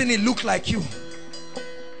destiny look like you.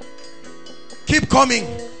 Keep coming.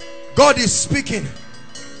 God is speaking.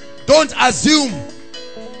 Don't assume.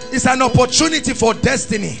 It's an opportunity for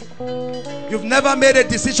destiny. You've never made a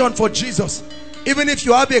decision for Jesus. Even if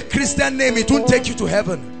you have a Christian name, it won't take you to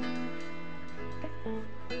heaven.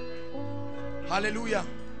 Hallelujah.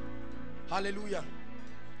 Hallelujah.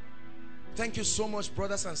 Thank you so much,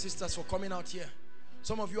 brothers and sisters, for coming out here.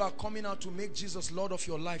 Some of you are coming out to make Jesus Lord of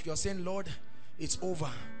your life. You are saying, Lord, it's over.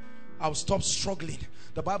 I'll stop struggling.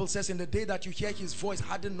 The Bible says, in the day that you hear his voice,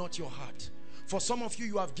 harden not your heart. For some of you,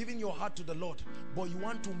 you have given your heart to the Lord, but you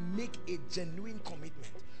want to make a genuine commitment.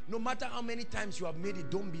 No matter how many times you have made it,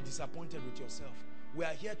 don't be disappointed with yourself. We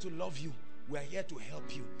are here to love you. We are here to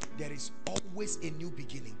help you. There is always a new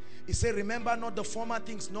beginning. He said, remember not the former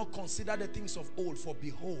things, nor consider the things of old, for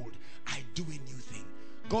behold, I do a new thing.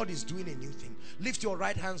 God is doing a new thing. Lift your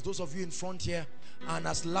right hands, those of you in front here, and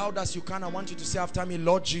as loud as you can, I want you to say after me,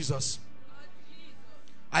 Lord Jesus,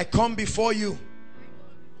 I come before you.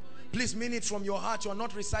 Please mean it from your heart. You are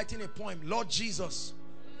not reciting a poem. Lord Jesus,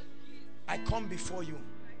 I come before you,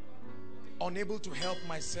 unable to help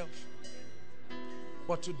myself.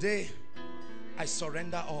 But today, I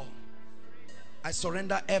surrender all. I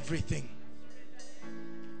surrender everything.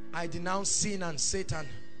 I denounce sin and Satan.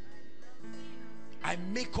 I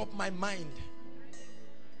make up my mind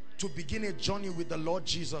to begin a journey with the Lord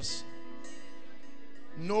Jesus.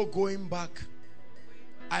 No going back.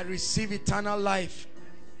 I receive eternal life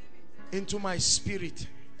into my spirit.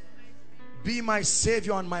 Be my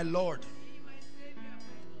Savior and my Lord.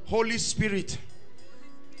 Holy Spirit,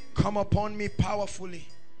 come upon me powerfully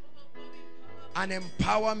and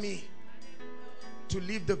empower me to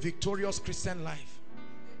live the victorious Christian life.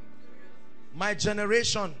 My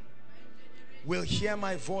generation will hear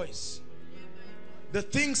my voice. The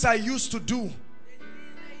things I used to do,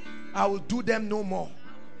 I will do them no more,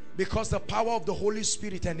 because the power of the Holy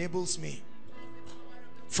Spirit enables me.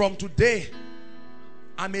 From today,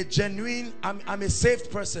 I'm a saved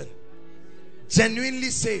person,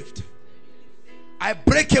 genuinely saved. I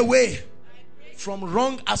break away from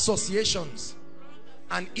wrong associations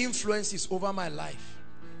and influences over my life.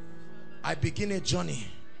 I begin a journey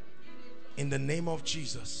in the name of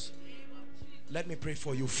Jesus. Let me pray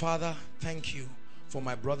for you. Father, thank you for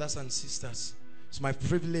my brothers and sisters. It's my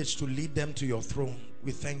privilege to lead them to your throne.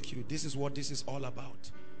 We thank you. This is what this is all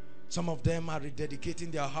about. Some of them are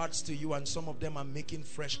rededicating their hearts to you, and some of them are making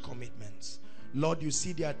fresh commitments. Lord, you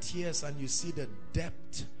see their tears and you see the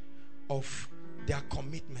depth of their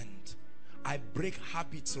commitment. I break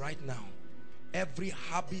habits right now. Every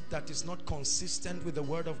habit that is not consistent with the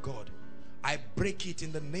word of God, I break it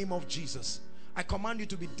in the name of Jesus. I command you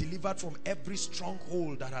to be delivered from every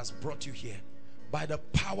stronghold that has brought you here by the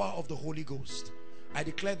power of the Holy Ghost. I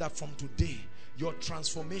declare that from today, your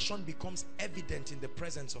transformation becomes evident in the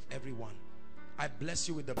presence of everyone. I bless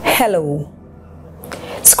you with the... Hello.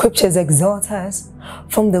 Scriptures exhort us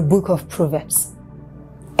from the book of Proverbs.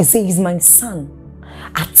 It says, my son,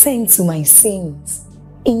 attend to my sayings.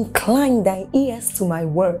 Incline thy ears to my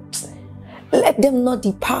words. Let them not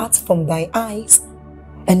depart from thy eyes,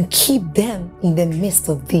 and keep them in the midst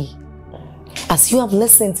of thee. As you have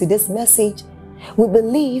listened to this message, we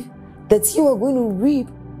believe that you are going to reap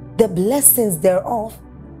the blessings thereof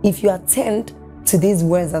if you attend to these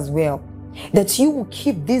words as well. That you will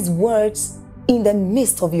keep these words in the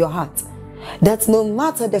midst of your heart. That no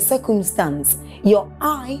matter the circumstance, your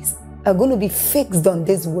eyes are going to be fixed on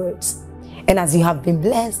these words. And as you have been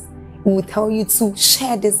blessed, we will tell you to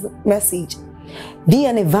share this message. Be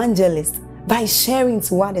an evangelist by sharing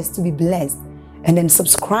to others to be blessed. And then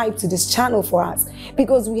subscribe to this channel for us,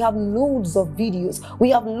 because we have loads of videos, we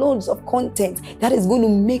have loads of content that is going to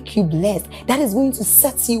make you blessed, that is going to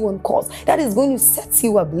set you on course, that is going to set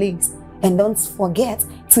you ablaze. And don't forget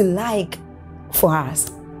to like for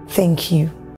us. Thank you.